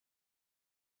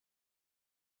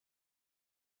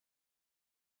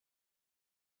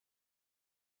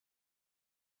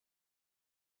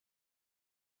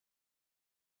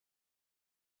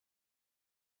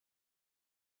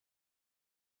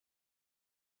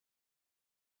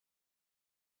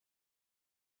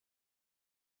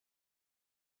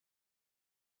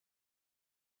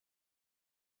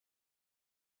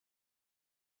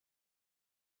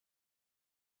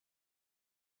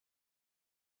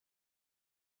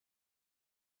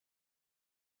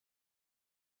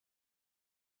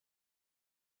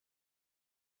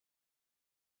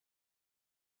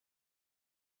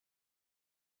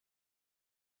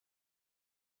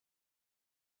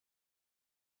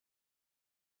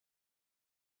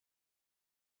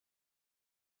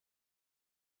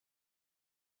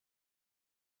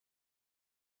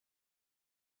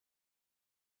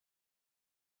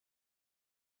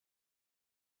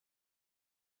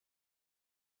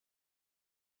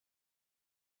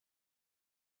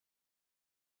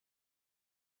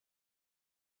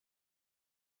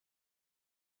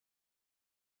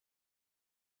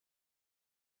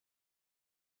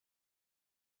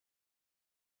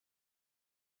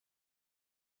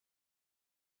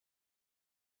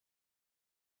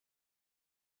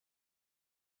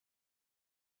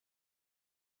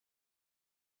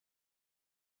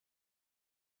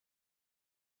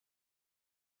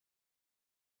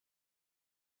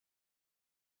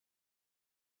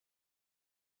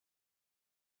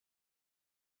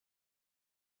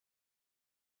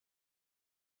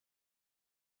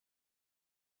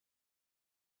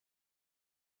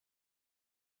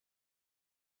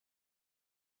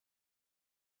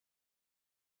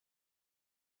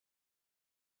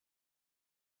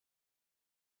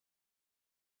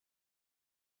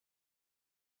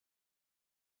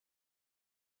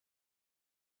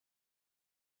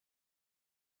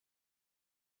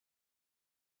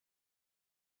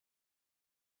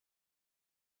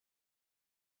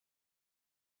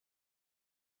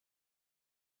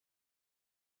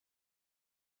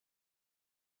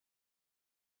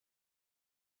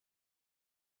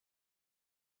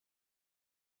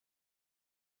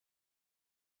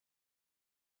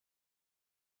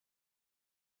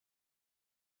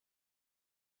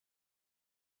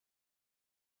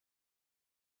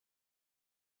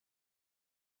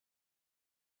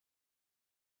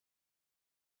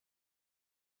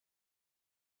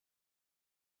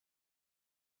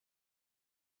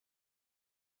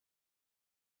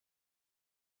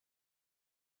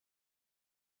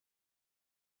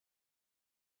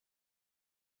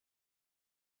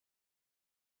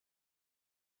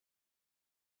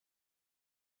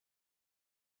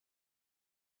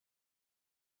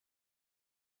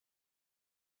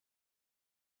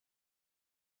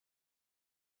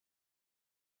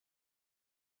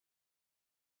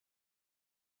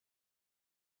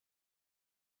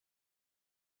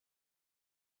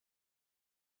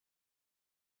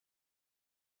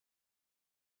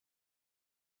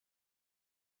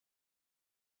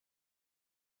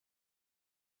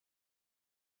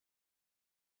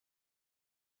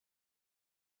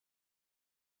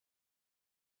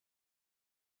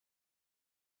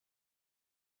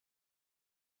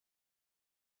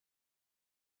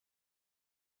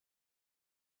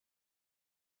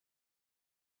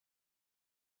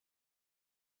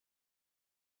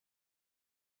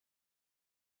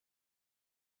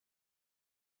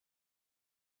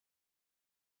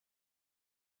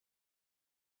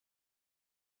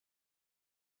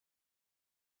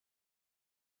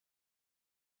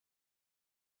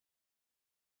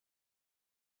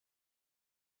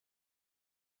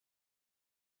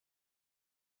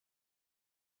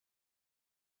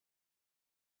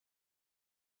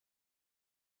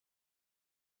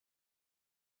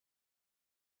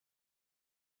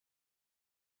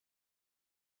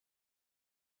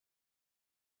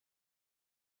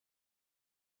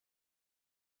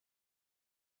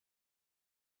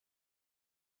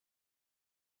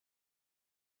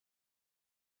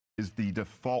 is the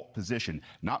default position.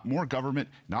 Not more government,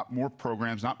 not more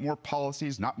programs, not more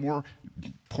policies, not more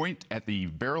point at the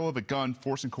barrel of a gun,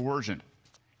 force and coercion.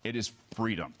 It is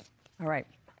freedom. All right.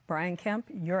 Brian Kemp,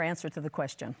 your answer to the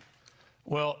question.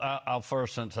 Well, I'll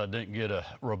first, since I didn't get a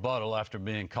rebuttal after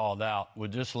being called out,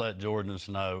 would just let Georgians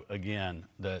know again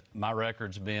that my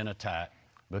record's being attacked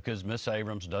because Ms.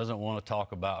 Abrams doesn't want to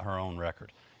talk about her own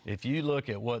record. If you look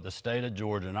at what the state of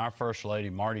Georgia and our First Lady,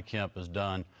 Marty Kemp, has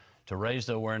done to raise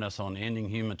the awareness on ending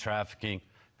human trafficking,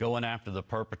 going after the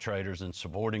perpetrators and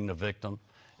supporting the victim,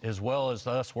 as well as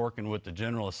us working with the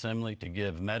General Assembly to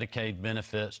give Medicaid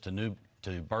benefits to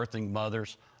birthing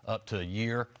mothers up to a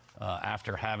year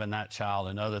after having that child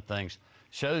and other things,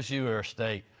 shows you our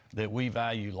state that we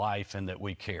value life and that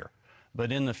we care.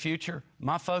 But in the future,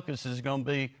 my focus is going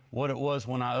to be what it was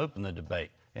when I opened the debate,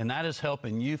 and that is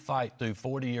helping you fight through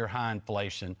 40-year high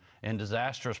inflation and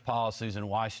disastrous policies in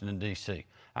Washington, D.C.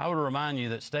 I would remind you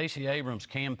that Stacey Abrams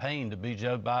campaigned to be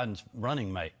Joe Biden's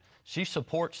running mate. She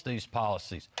supports these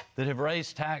policies that have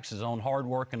raised taxes on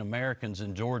hardworking Americans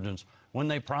and Georgians when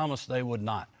they promised they would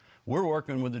not. We're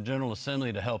working with the General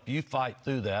Assembly to help you fight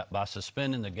through that by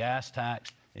suspending the gas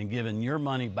tax and giving your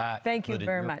money back Thank you put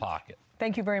very in your much. pocket.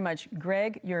 Thank you very much.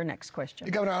 Greg, your next question.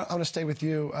 Governor, I want to stay with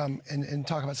you and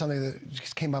talk about something that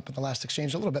just came up in the last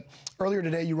exchange a little bit. Earlier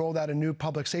today, you rolled out a new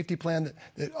public safety plan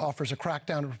that offers a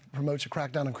crackdown, promotes a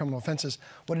crackdown on criminal offenses.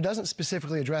 What it doesn't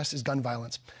specifically address is gun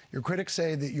violence. Your critics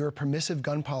say that your permissive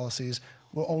gun policies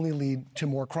will only lead to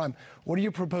more crime. What do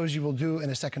you propose you will do in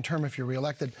a second term if you're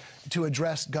reelected to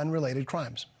address gun-related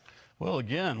crimes? Well,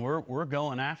 again, we're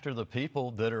going after the people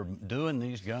that are doing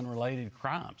these gun-related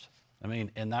crimes. I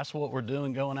mean, and that's what we're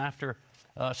doing, going after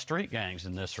street gangs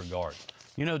in this regard.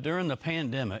 You know, during the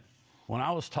pandemic, when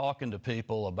I was talking to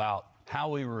people about how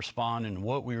we were responding and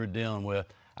what we were dealing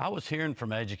with, I was hearing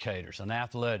from educators and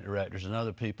athletic directors and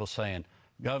other people saying,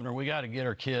 Governor, we got to get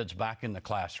our kids back in the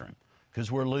classroom because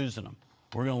we're losing them.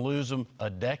 We're going to lose them a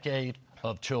decade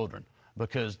of children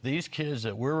because these kids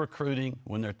that we're recruiting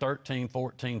when they're 13,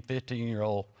 14,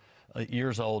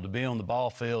 15-years old to be on the ball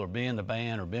field or be in the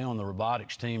band or be on the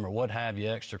robotics team or what have you,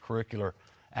 extracurricular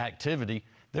activity,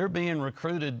 they're being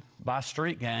recruited by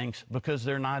street gangs because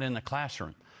they're not in the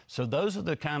classroom. So those are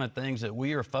the kind of things that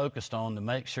we are focused on to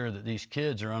make sure that these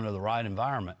kids are under the right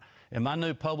environment. And my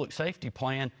new public safety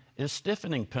plan is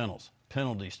stiffening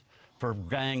penalties for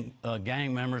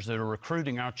gang members that are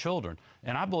recruiting our children.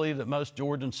 And I believe that most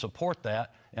Georgians support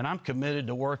that, and I'm committed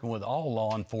to working with all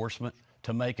law enforcement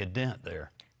to make a dent there.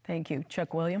 Thank you.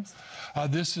 Chuck Williams.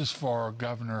 This is for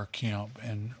Governor Kemp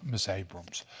and Ms.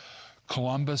 Abrams.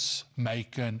 Columbus,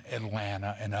 Macon,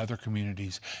 Atlanta, and other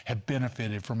communities have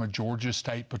benefited from a Georgia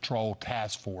State Patrol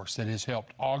task force that has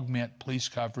helped augment police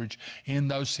coverage in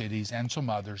those cities and some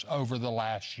others over the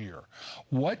last year.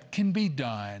 What can be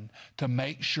done to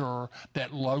make sure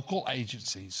that local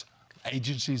agencies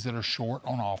that are short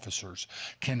on officers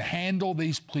can handle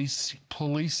these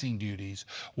policing duties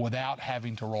without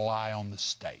having to rely on the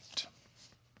state?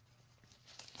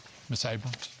 Ms.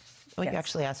 Abrams? Well, you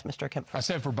actually asked Mr. Kemp first. I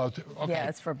said for both. Okay, Yeah,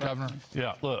 it's for both. Governor.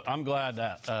 Yeah, look, I'm glad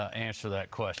to answer that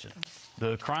question.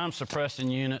 The crime suppressing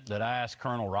unit that I asked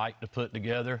Colonel Wright to put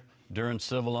together during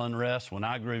civil unrest when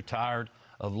I grew tired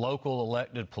of local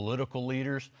elected political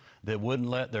leaders that wouldn't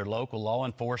let their local law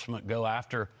enforcement go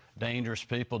after dangerous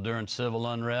people during civil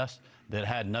unrest, that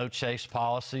had no chase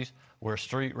policies, where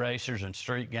street racers and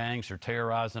street gangs are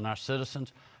terrorizing our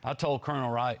citizens. I told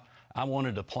Colonel Wright I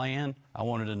wanted a plan, I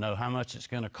wanted to know how much it's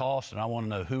going to cost, and I want to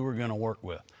know who we're going to work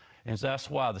with. And that's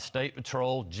why the State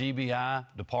Patrol, GBI,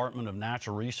 Department of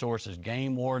Natural Resources,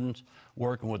 game wardens,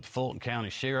 working with the Fulton County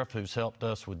Sheriff, who's helped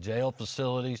us with jail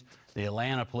facilities, the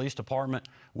Atlanta Police Department,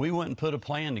 we went and put a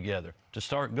plan together to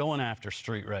start going after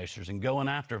street racers and going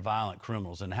after violent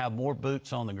criminals and have more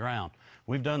boots on the ground.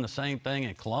 We've done the same thing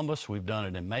in Columbus, we've done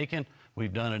it in Macon,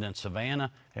 we've done it in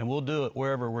Savannah, and we'll do it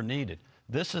wherever we're needed.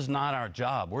 This is not our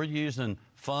job. We're using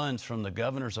funds from the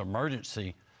governor's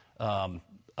emergency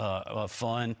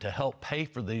fund to help pay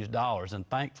for these dollars, and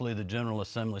thankfully the General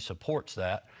Assembly supports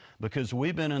that because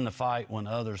we've been in the fight when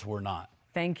others were not.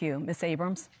 Thank you. Ms.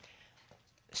 Abrams.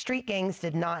 Street gangs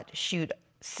did not shoot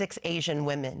 6 Asian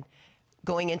women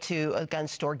going into a gun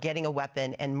store, getting a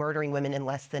weapon, and murdering women in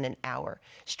less than an hour.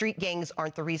 Street gangs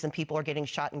aren't the reason people are getting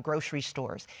shot in grocery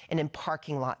stores and in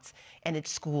parking lots and at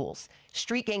schools.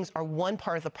 Street gangs are one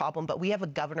part of the problem, but we have a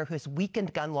governor who has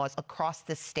weakened gun laws across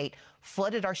this state,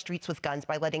 flooded our streets with guns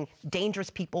by letting dangerous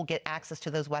people get access to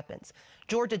those weapons.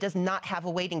 Georgia does not have a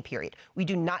waiting period. We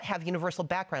do not have universal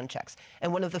background checks.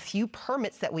 And one of the few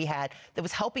permits that we had that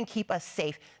was helping keep us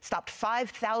safe stopped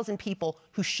 5,000 people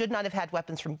who should not have had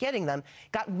weapons from getting them,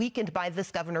 got weakened by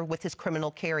this governor with his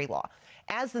criminal carry law.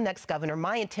 As the next governor,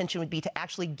 my intention would be to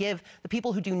actually give the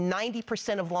people who do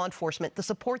 90% of law enforcement the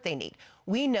support they need.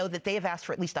 We know that they have asked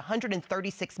for at least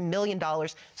 $136 million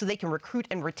so they can recruit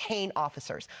and retain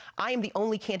officers. I am the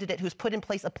only candidate who's put in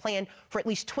place a plan for at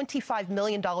least $25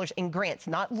 million in grants,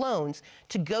 not loans,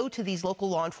 to go to these local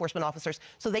law enforcement officers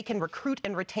so they can recruit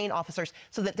and retain officers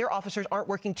so that their officers aren't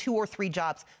working 2 or 3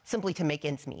 jobs simply to make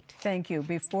ends meet. Thank you.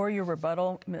 Before your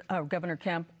rebuttal, Governor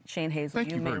Kemp, Shane Hazel,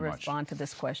 you may respond to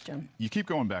this question. You keep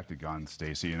going back to guns,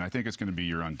 Stacey, and I think it's going to be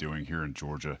your undoing here in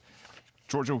Georgia.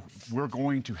 Georgia, we're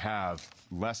going to have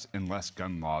less and less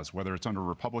gun laws, whether it's under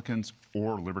Republicans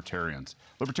or Libertarians.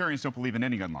 Libertarians don't believe in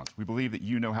any gun laws. We believe that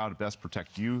you know how to best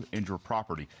protect you and your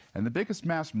property. And the biggest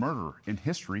mass murderer in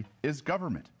history is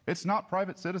government. It's not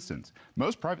private citizens.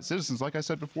 Most private citizens, like I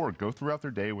said before, go throughout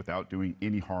their day without doing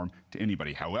any harm to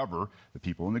anybody. However, the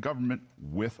people in the government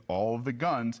with all of the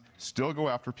guns still go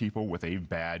after people with a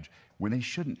badge when they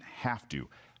shouldn't have to.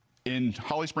 In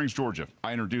Holly Springs, Georgia,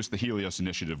 I introduced the Helios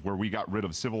Initiative, where we got rid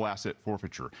of civil asset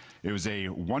forfeiture. It was a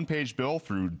one-page bill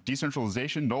through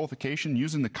decentralization, nullification,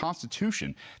 using the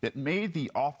Constitution that made the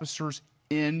officers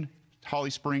in Holly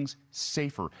Springs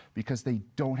safer because they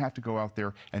don't have to go out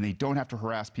there and they don't have to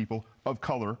harass people of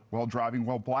color while driving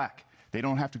while black. They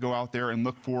don't have to go out there and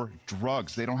look for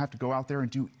drugs. They don't have to go out there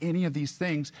and do any of these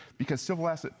things because civil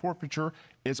asset forfeiture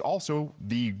is also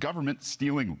the government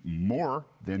stealing more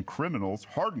than criminals,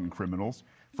 hardened criminals,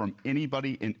 from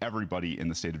anybody and everybody in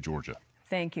the state of Georgia.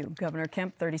 Thank you. Governor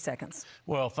Kemp, 30 seconds.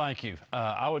 Well, thank you.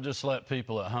 I would just let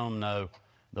people at home know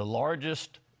the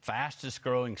largest, fastest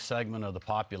growing segment of the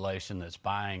population that's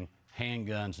buying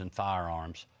handguns and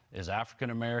firearms is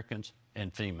African Americans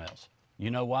and females. You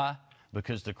know why?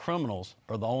 Because the criminals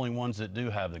are the only ones that do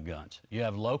have the guns. You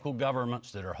have local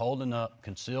governments that are holding up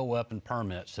concealed weapon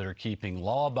permits that are keeping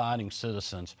law-abiding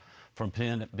citizens from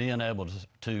being able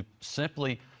to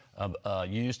simply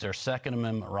use their Second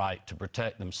Amendment right to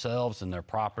protect themselves and their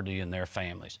property and their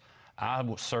families. I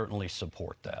will certainly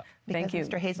support that. Thank you.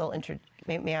 Mr. Hazel,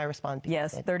 may I respond?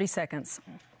 Yes, 30 seconds.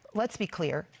 Let's be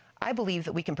clear. I believe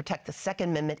that we can protect the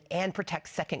Second Amendment and protect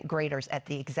second graders at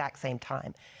the exact same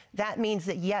time. That means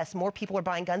that, yes, more people are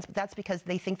buying guns, but that's because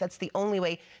they think that's the only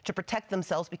way to protect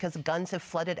themselves because guns have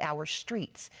flooded our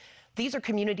streets. These are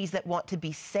communities that want to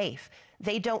be safe.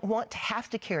 They don't want to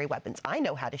have to carry weapons. I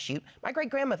know how to shoot. My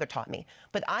great-grandmother taught me.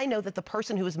 But I know that the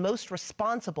person who is most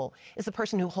responsible is the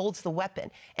person who holds the weapon.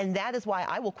 And that is why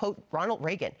I will quote Ronald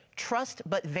Reagan, trust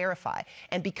but verify.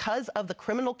 And because of the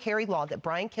criminal carry law that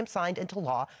Brian Kemp signed into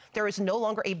law, there is no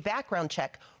longer a background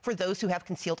check for those who have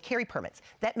concealed carry permits.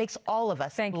 That makes all of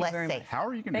us less safe. How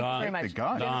are you going to take the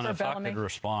guns? Don, if I could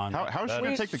respond. How is she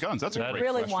going to take the guns? That's a great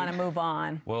question. We really want to move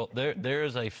on. Well, there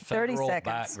is a federal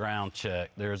background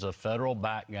check. There's a federal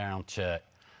background check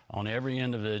on every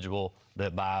individual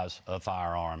that buys a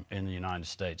firearm in the United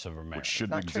States of America. Which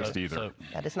shouldn't exist either. So,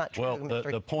 that is not true, well,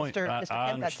 the point, Mr.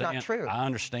 Kemp, that's not true. I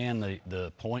understand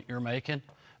the point you're making,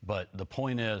 but the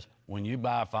point is, when you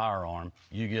buy a firearm,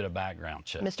 you get a background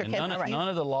check. Mr. Kemp, none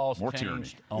of the laws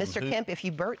changed. Mr. Kemp, if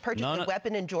you purchase a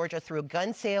weapon in Georgia through a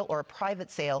gun sale or a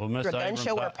private sale, through a gun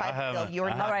show or a private sale, you're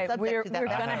not subject to that. We're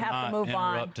going to have to move on.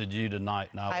 I interrupted you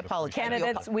tonight. I apologize.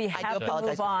 Candidates, we have to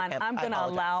move on. I'm going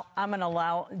to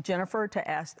allow Jennifer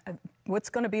to ask, what's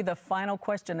going to be the final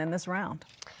question in this round?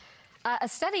 A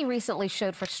study recently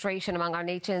showed frustration among our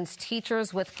nation's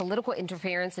teachers with political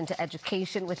interference into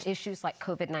education, with issues like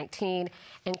COVID-19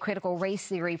 and critical race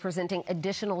theory presenting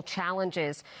additional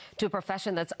challenges to a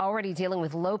profession that's already dealing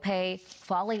with low pay,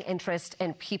 falling interest,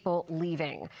 and people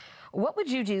leaving. What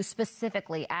would you do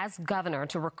specifically as governor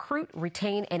to recruit,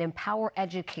 retain, and empower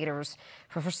educators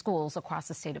for schools across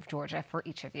the state of Georgia, for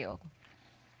each of you?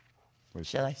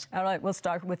 Shall I? All right, we'll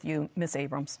start with you, Ms.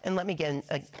 Abrams. And let me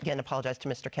again apologize to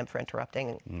Mr. Kemp for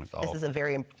interrupting. This is a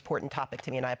very important topic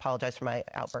to me, and I apologize for my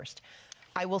outburst.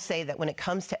 I will say that when it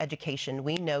comes to education,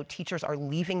 we know teachers are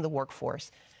leaving the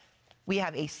workforce. We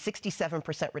have a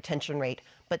 67% retention rate,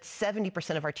 but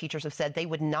 70% of our teachers have said they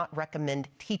would not recommend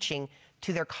teaching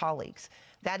to their colleagues.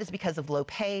 That is because of low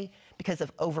pay, because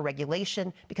of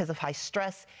overregulation, because of high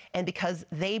stress, and because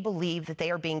they believe that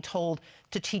they are being told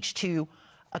to teach to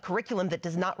a curriculum that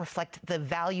does not reflect the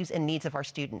values and needs of our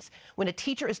students. When a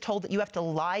teacher is told that you have to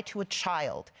lie to a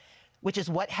child which is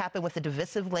what happened with the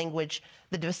divisive language,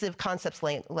 the divisive concepts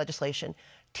legislation.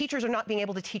 Teachers are not being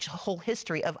able to teach the whole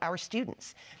history of our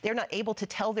students. They're not able to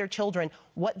tell their children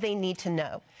what they need to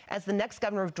know. As the next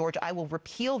governor of Georgia, I will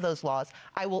repeal those laws.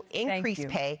 I will increase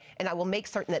pay, and I will make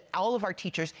certain that all of our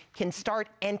teachers can start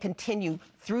and continue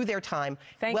through their time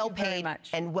well paid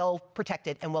and well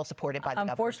protected and well supported by the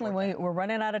governor. Unfortunately, we're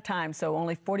running out of time, so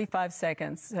only 45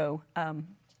 seconds. So,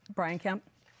 Brian Kemp.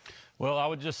 Well, I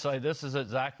would just say this is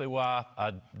exactly why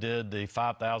I did the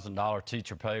 $5,000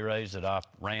 teacher pay raise that I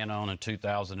ran on in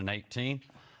 2018.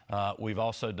 We've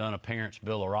also done a Parents'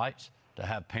 Bill of Rights to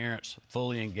have parents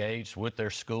fully engaged with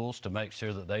their schools to make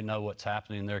sure that they know what's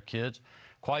happening in their kids.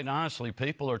 Quite honestly,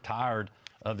 people are tired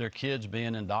of their kids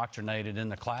being indoctrinated in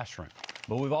the classroom.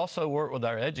 But we've also worked with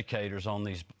our educators on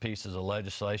these pieces of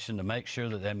legislation to make sure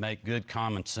that they make good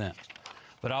common sense.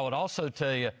 But I would also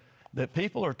tell you that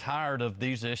people are tired of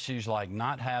these issues like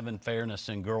not having fairness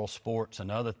in girls' sports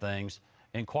and other things.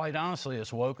 And quite honestly,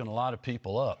 it's woken a lot of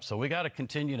people up. So we got to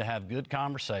continue to have good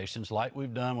conversations like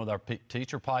we've done with our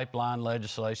teacher pipeline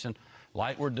legislation,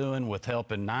 like we're doing with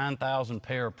helping 9,000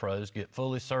 parapros get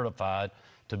fully certified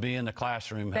to be in the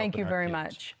classroom. Thank you very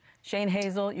much. Shane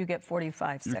Hazel, you get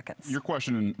 45 seconds. Your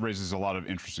question raises a lot of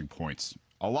interesting points.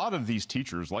 A lot of these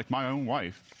teachers, like my own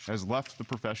wife, has left the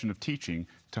profession of teaching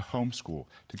to homeschool,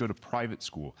 to go to private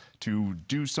school, to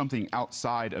do something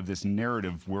outside of this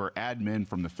narrative where admin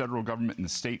from the federal government and the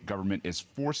state government is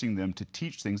forcing them to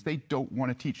teach things they don't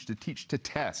want to teach to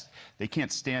test. They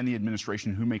can't stand the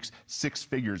administration who makes six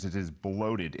figures. It is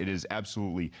bloated. It has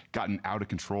absolutely gotten out of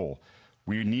control.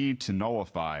 We need to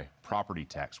nullify property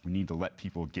tax. We need to let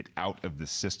people get out of the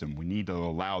system. We need to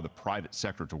allow the private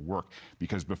sector to work,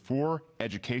 because before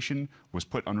education was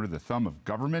put under the thumb of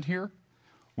government here,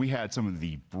 we had some of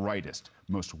the brightest,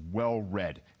 most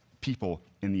well-read people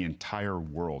in the entire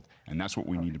world, and that's what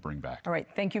we need to bring back. All right,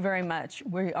 thank you very much.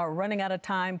 We are running out of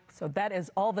time, so that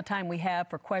is all the time we have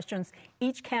for questions.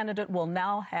 Each candidate will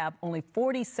now have only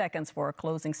 40 seconds for a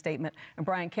closing statement. And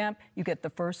Brian Kemp, you get the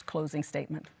first closing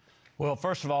statement. Well,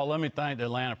 first of all, let me thank the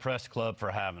Atlanta Press Club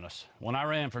for having us. When I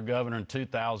ran for governor in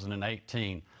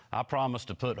 2018, I promised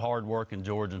to put hard-working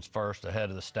Georgians first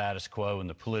ahead of the status quo and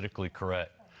the politically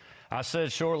correct. I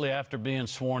said shortly after being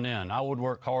sworn in, I would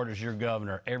work hard as your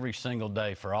governor every single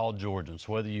day for all Georgians,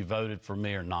 whether you voted for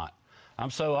me or not.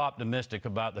 I'm so optimistic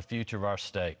about the future of our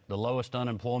state, the lowest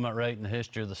unemployment rate in the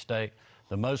history of the state,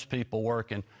 the most people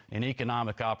working, and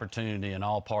economic opportunity in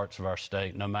all parts of our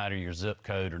state, no matter your zip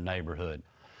code or neighborhood.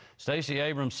 Stacey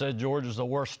Abrams said Georgia's the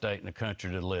worst state in the country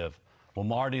to live. Well,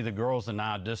 Marty, the girls and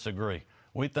I disagree.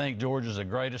 We think Georgia's the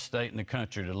greatest state in the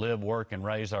country to live, work, and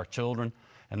raise our children,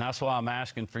 and that's why I'm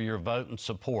asking for your vote and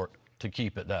support to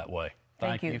keep it that way.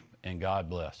 Thank you, and God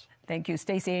bless. Thank you.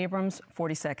 Stacey Abrams,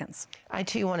 40 seconds. I,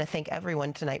 too, want to thank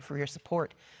everyone tonight for your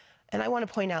support. And I want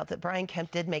to point out that Brian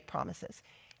Kemp did make promises.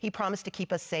 He promised to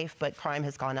keep us safe, but crime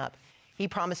has gone up. He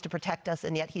promised to protect us,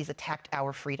 and yet he's attacked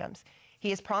our freedoms. He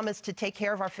has promised to take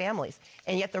care of our families,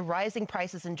 and yet the rising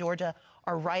prices in Georgia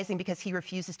are rising because he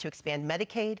refuses to expand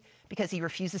Medicaid, because he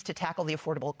refuses to tackle the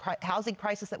affordable housing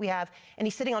crisis that we have, and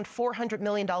he's sitting on $400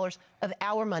 million of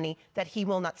our money that he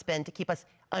will not spend to keep us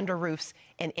under roofs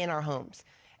and in our homes.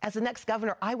 As the next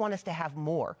governor, I want us to have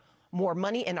more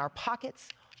money in our pockets,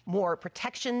 more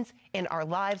protections in our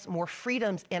lives, more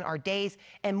freedoms in our days,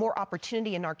 and more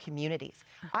opportunity in our communities.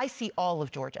 I see all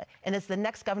of Georgia, and as the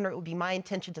next governor, it would be my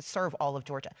intention to serve all of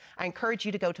Georgia. I encourage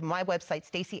you to go to my website,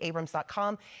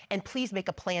 StaceyAbrams.com, and please make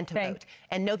a plan to vote,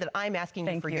 and know that I'm asking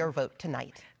you for your vote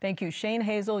tonight. Thank you. Shane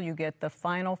Hazel, you get the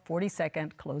final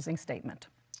 40-second closing statement.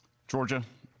 Georgia,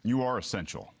 you are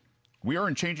essential. We are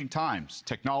in changing times.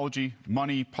 Technology,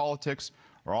 money, politics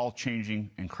are all changing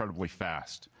incredibly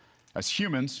fast. As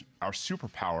humans, our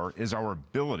superpower is our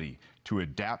ability to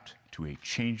adapt to a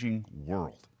changing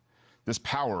world. This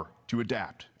power to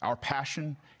adapt, our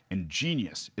passion and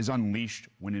genius, is unleashed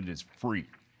when it is free.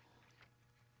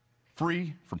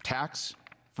 Free from tax,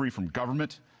 free from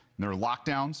government and their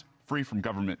lockdowns, free from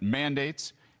government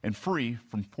mandates, and free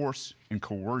from force and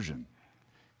coercion.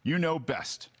 You know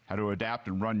best how to adapt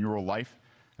and run your life,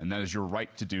 and that is your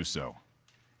right to do so.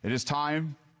 It is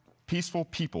time peaceful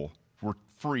people were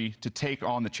free to take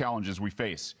on the challenges we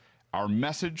face. Our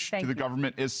message to the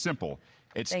government is simple.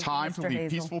 It's time to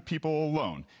leave peaceful people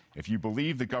alone If you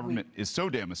believe the government is so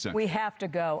damn essential, We have to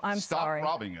go. I'm stop sorry.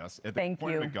 robbing us at the Thank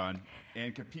point you. of a gun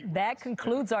and compete with That us.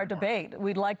 concludes our debate.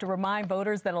 We'd like to remind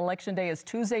voters that Election Day is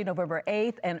Tuesday, November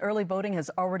 8th, and early voting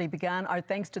has already begun. Our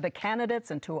thanks to the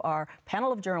candidates and to our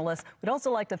panel of journalists. We'd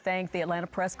also like to thank the Atlanta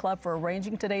Press Club for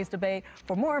arranging today's debate.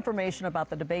 For more information about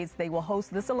the debates they will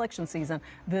host this election season,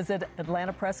 visit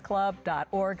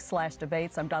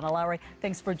atlantapressclub.org/debates. I'm Donna Lowry.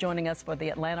 Thanks for joining us for the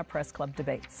Atlanta Press Club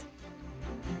debates.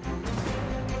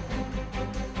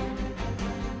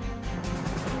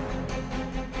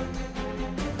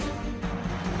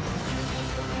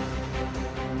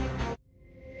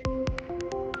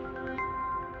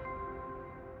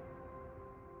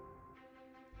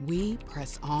 We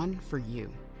press on for you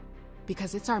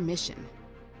because it's our mission.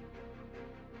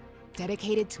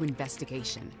 Dedicated to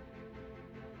investigation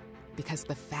because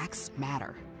the facts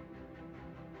matter.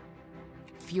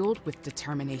 Fueled with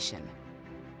determination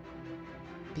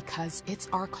because it's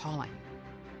our calling.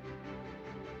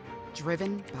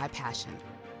 Driven by passion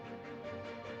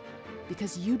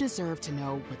because you deserve to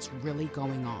know what's really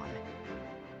going on.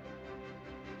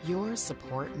 Your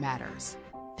support matters.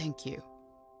 Thank you.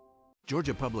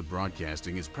 Georgia Public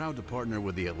Broadcasting is proud to partner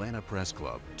with the Atlanta Press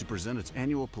Club to present its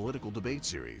annual political debate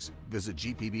series. Visit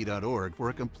gpb.org for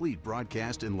a complete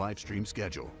broadcast and live stream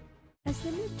schedule. As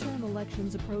the midterm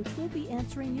elections approach, we'll be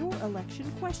answering your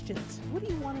election questions. What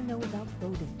do you want to know about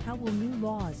voting? How will new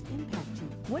laws impact you?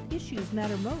 What issues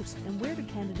matter most, and where do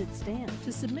candidates stand?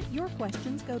 To submit your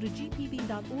questions, go to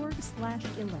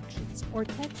gpb.org/elections or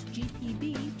text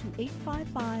GPB to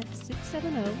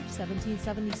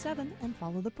 855-670-1777 and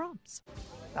follow the prompts.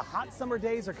 The hot summer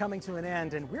days are coming to an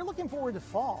end, and we're looking forward to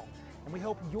fall. And we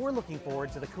hope you're looking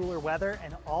forward to the cooler weather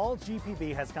and all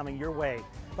GPB has coming your way,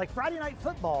 like Friday Night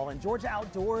Football and Georgia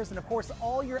Outdoors, and of course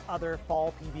all your other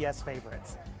fall PBS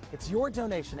favorites. It's your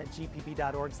donation at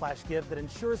gpb.org/give that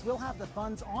ensures we'll have the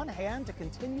funds on hand to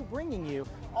continue bringing you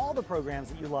all the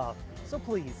programs that you love. So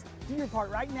please, do your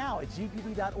part right now at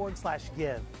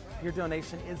gpb.org/give. Your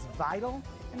donation is vital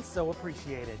and so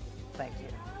appreciated. Thank you.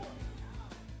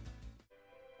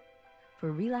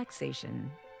 For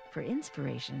relaxation, for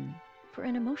inspiration, for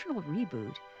an emotional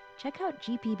reboot, check out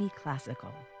GPB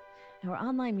Classical. Our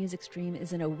online music stream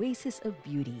is an oasis of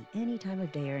beauty any time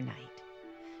of day or night.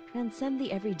 Transcend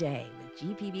the everyday with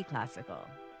GPB Classical.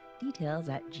 Details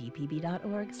at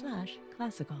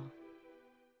gpb.org/classical.